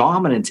rebel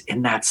dominance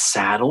in that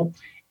saddle,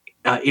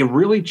 it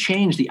really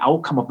changed the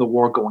outcome of the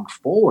war going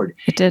forward.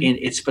 It did. And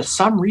it's, for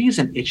some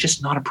reason, it's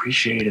just not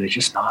appreciated. It's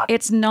just not.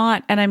 It's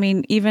not. And I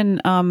mean,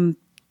 even, I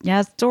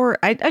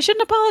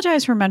shouldn't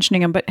apologize for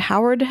mentioning him, but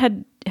Howard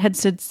had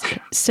said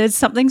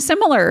something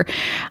similar.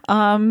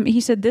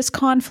 He said, "This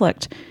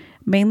conflict,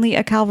 mainly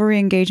a cavalry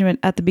engagement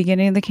at the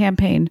beginning of the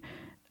campaign,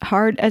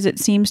 hard as it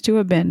seems to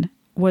have been,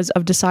 was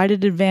of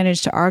decided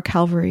advantage to our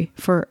cavalry,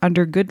 for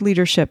under good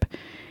leadership,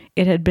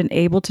 it had been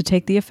able to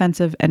take the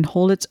offensive and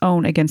hold its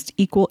own against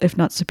equal, if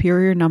not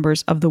superior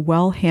numbers of the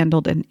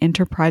well-handled and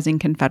enterprising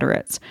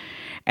Confederates."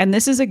 And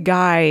this is a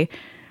guy,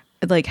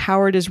 like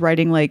Howard is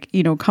writing,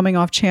 coming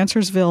off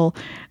Chancellorsville,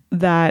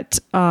 that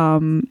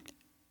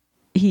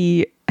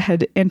he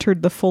had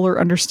entered the fuller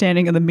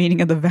understanding of the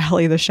meaning of the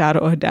valley of the shadow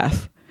of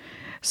death.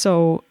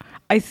 So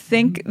I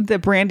think the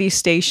Brandy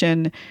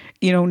Station,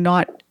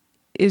 not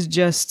is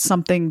just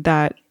something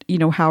that,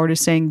 Howard is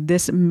saying,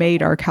 this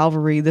made our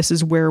cavalry. This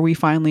is where we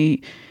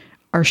finally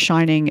are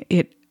shining.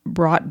 It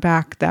brought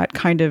back that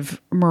kind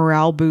of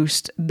morale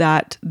boost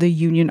that the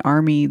Union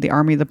Army, the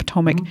Army of the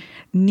Potomac,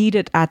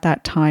 needed at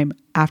that time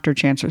after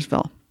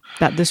Chancellorsville.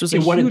 That this was a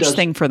huge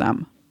thing for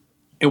them.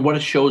 And what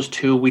it shows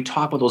too, we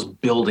talk about those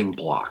building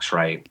blocks,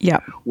 right? Yeah.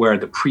 Where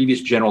the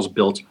previous generals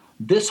built.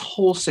 This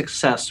whole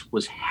success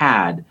was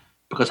had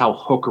because how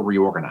Hooker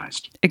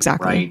reorganized.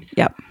 Exactly. Right?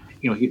 Yep.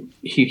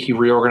 He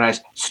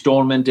reorganized.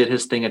 Stoneman did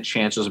his thing at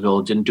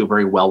Chancellorsville. Didn't do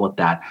very well with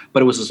that,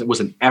 but it was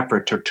an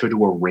effort to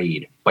do a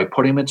raid. By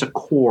putting them into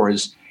corps,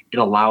 it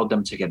allowed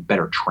them to get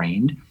better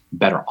trained,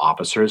 better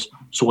officers.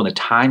 So when the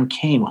time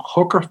came,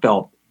 Hooker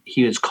felt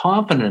he was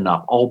confident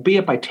enough,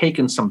 albeit by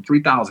taking some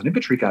 3,000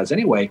 infantry guys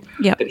anyway,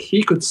 that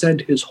he could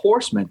send his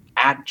horsemen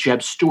at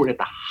Jeb Stuart at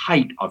the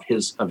height of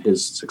his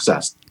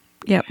success.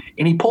 Yep.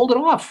 And he pulled it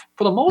off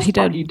for the most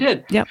part. He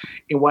did. Yep.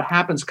 And what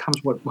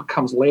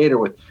comes later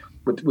with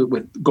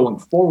going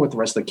forward with the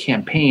rest of the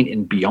campaign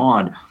and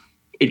beyond,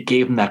 it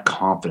gave him that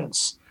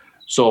confidence.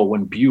 So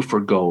when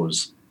Buford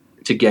goes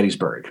to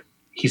Gettysburg,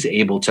 he's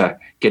able to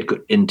get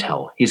good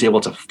intel. He's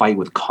able to fight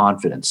with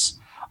confidence.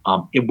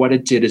 And what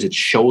it did is it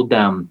showed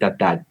them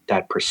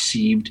that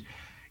perceived,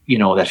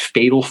 that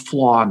fatal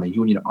flaw in the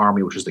Union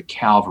Army, which was the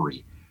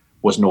cavalry,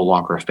 was no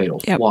longer a fatal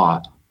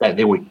flaw, that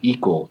they were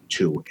equal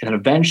to. And then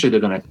eventually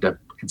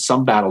in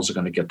some battles, they're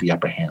going to get the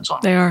upper hands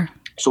on. They are.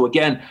 So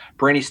again,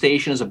 Brandy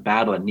Station is a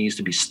battle that needs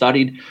to be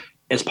studied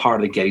as part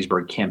of the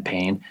Gettysburg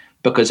campaign,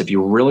 because if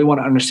you really want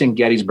to understand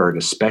Gettysburg,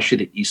 especially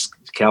the East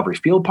Cavalry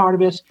Field part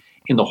of it,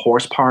 and the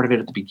horse part of it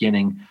at the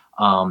beginning,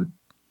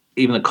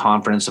 even the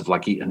confidence of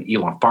like an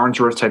Elon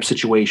Farnsworth type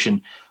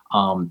situation,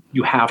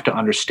 you have to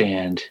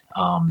understand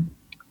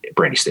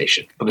Brandy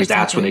Station, because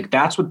that's where they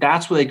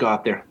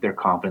got their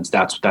confidence.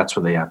 That's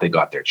where they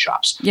got their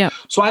chops. Yeah.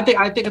 So I think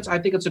it's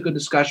a good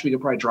discussion. We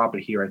could probably drop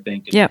it here, I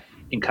think, and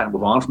kind of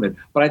move on from it.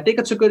 But I think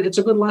it's a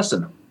good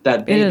lesson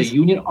that the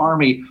Union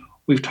Army,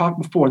 we've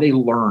talked before, they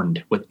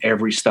learned with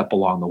every step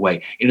along the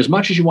way. And as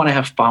much as you want to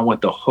have fun with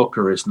the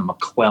Hookers and the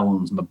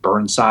McClellans and the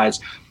Burnsides,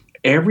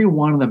 every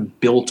one of them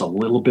built a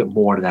little bit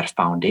more to that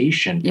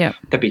foundation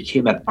that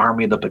became that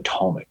Army of the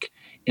Potomac.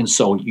 And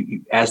so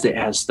as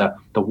the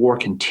war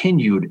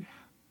continued,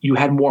 you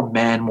had more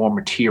men, more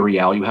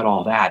material, you had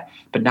all that.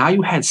 But now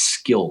you had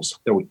skills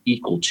that were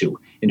equal to,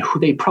 and who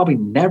they probably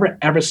never,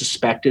 ever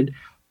suspected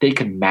they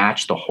could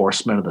match the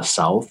horsemen of the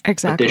South.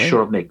 Exactly. But they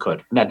sure they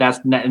could.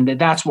 And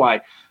that's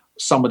why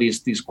some of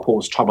these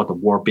quotes talk about the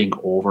war being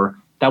over.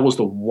 That was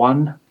the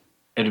one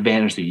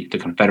advantage the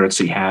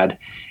Confederacy had,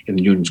 and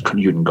the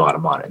Union got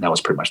them on it. And that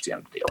was pretty much the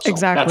end of the deal. So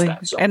exactly.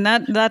 And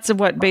that's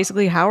what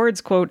basically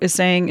Howard's quote is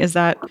saying, is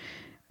that,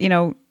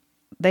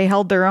 they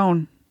held their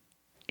own.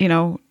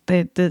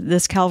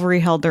 This cavalry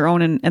held their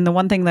own. And the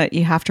one thing that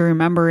you have to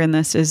remember in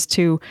this is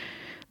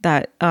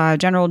that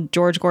General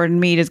George Gordon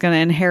Meade is going to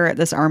inherit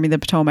this Army of the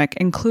Potomac,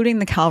 including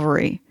the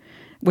cavalry,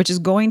 which is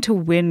going to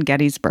win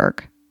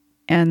Gettysburg.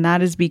 And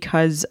that is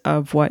because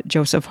of what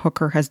Joseph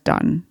Hooker has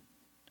done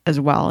as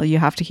well. You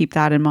have to keep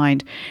that in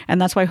mind. And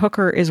that's why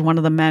Hooker is one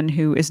of the men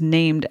who is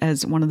named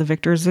as one of the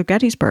victors of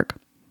Gettysburg.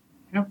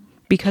 Yep.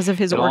 Because of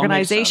his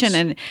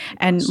organization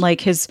and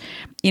like his,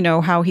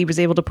 how he was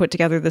able to put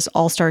together this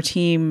all-star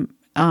team,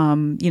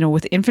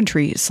 with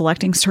infantry,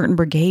 selecting certain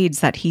brigades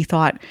that he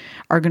thought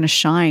are going to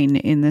shine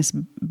in this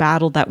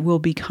battle that will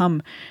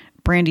become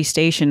Brandy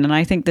Station. And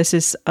I think this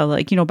is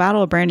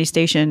Battle of Brandy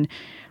Station.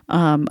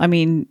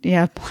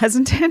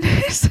 Pleasanton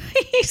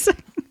is,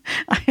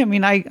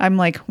 I'm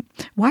like,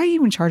 why are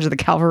you in charge of the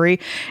cavalry?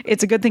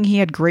 It's a good thing he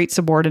had great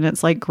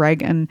subordinates like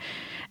Gregg and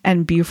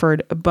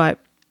Buford, but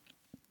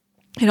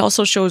it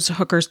also shows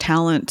Hooker's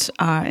talent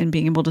in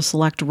being able to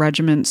select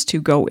regiments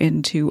to go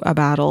into a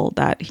battle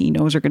that he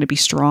knows are going to be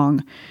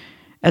strong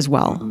as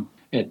well. Mm-hmm.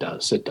 It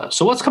does.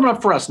 So what's coming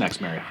up for us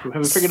next, Mary? Have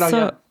we figured out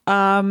yet?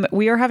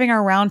 We are having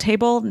our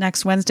roundtable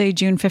next Wednesday,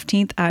 June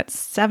 15th at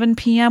 7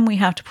 p.m. We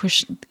have to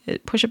push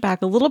it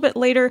back a little bit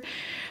later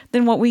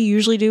than what we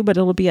usually do, but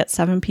it'll be at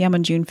 7 p.m.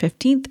 on June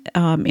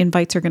 15th.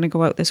 Invites are going to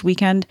go out this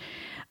weekend.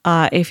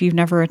 If you've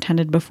never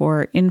attended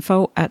before,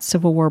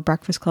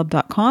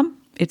 info@civilwarbreakfastclub.com.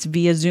 It's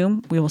via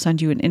Zoom. We will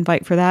send you an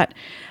invite for that.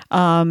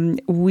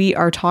 We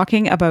are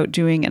talking about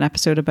doing an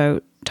episode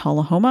about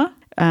Tullahoma,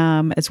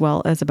 as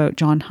well as about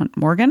John Hunt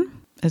Morgan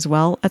as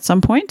well at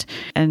some point.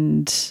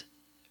 And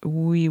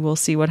we will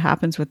see what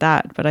happens with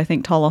that. But I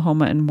think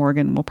Tullahoma and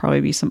Morgan will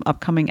probably be some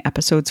upcoming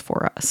episodes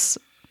for us.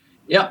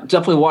 Yeah,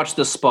 definitely watch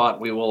this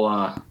spot. We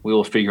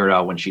will figure it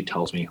out when she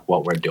tells me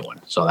what we're doing.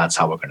 So that's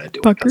how we're going to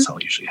do it. That's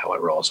usually how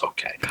it rolls.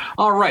 Okay.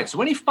 All right.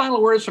 So any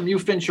final words from you,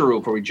 Fincheru,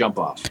 before we jump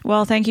off?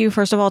 Well, thank you,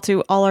 first of all,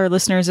 to all our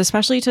listeners,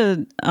 especially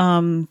to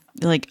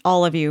like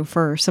all of you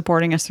for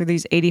supporting us through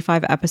these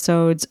 85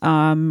 episodes.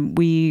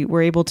 We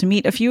were able to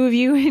meet a few of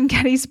you in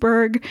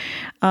Gettysburg.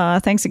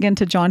 Thanks again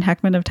to John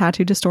Heckman of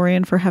Tattooed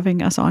Historian for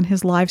having us on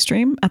his live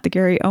stream at the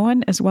Gary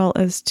Owen, as well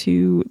as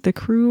to the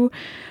crew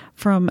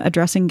from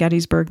Addressing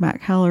Gettysburg,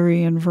 Matt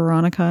Callery and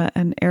Veronica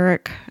and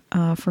Eric,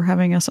 for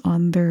having us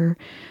on their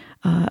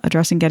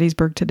Addressing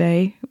Gettysburg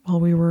today while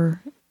we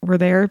were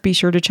there. Be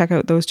sure to check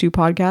out those two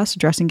podcasts,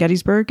 Addressing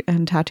Gettysburg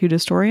and Tattooed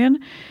Historian.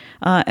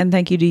 And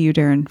thank you to you,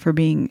 Darren, for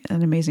being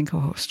an amazing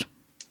co-host.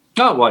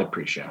 Oh, well, I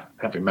appreciate it.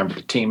 Happy member of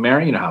the team,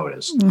 Mary. You know how it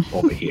is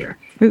over here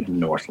in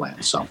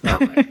Northland. So, all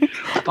right.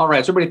 All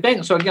right. So, everybody,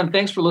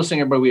 thanks for listening,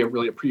 everybody. We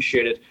really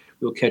appreciate it.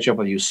 We'll catch up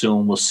with you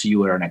soon. We'll see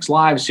you at our next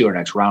live, see you at our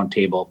next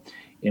roundtable,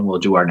 and we'll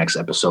do our next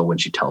episode when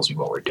she tells me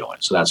what we're doing.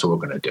 So that's what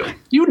we're going to do.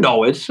 You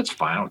know it. It's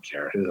fine. I don't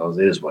care. It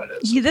is what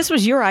it is. Yeah, this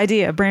was your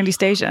idea, Brandy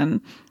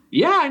Station.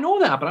 Yeah, I know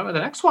that, but the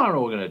next one I don't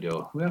know what we're going to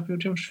do. We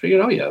haven't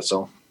figured it out yet,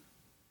 so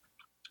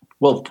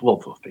we'll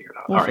figure it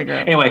out. All right.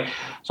 Anyway,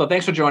 so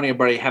thanks for joining,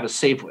 everybody. Have a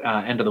safe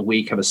end of the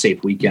week. Have a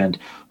safe weekend.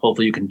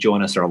 Hopefully you can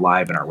join us at our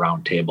live and our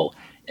round table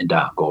and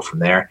go from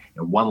there.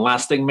 And one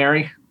last thing,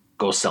 Mary,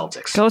 go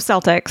Celtics. Go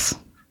Celtics.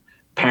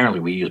 Apparently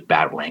we use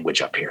bad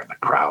language up here in the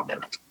crowd,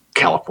 and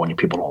California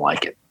people don't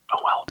like it. Oh,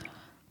 well.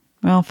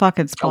 Well, fuck,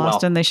 it's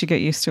Boston. They should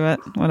get used to it.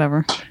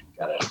 Whatever.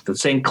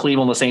 This ain't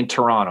Cleveland, this ain't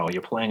Toronto.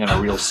 You're playing in a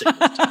real city.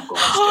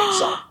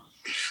 So.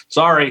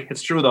 Sorry,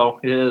 it's true though.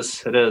 It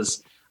is.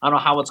 I don't know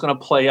how it's going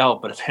to play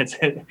out, but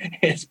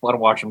it's fun to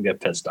watch them get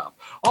pissed off.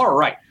 All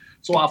right,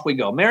 so off we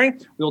go. Mary,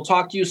 we will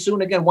talk to you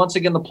soon again. Once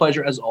again, the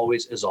pleasure as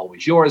always is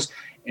always yours,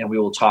 and we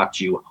will talk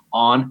to you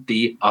on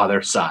the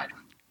other side.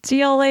 See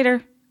y'all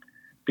later.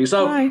 Peace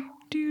out. Bye.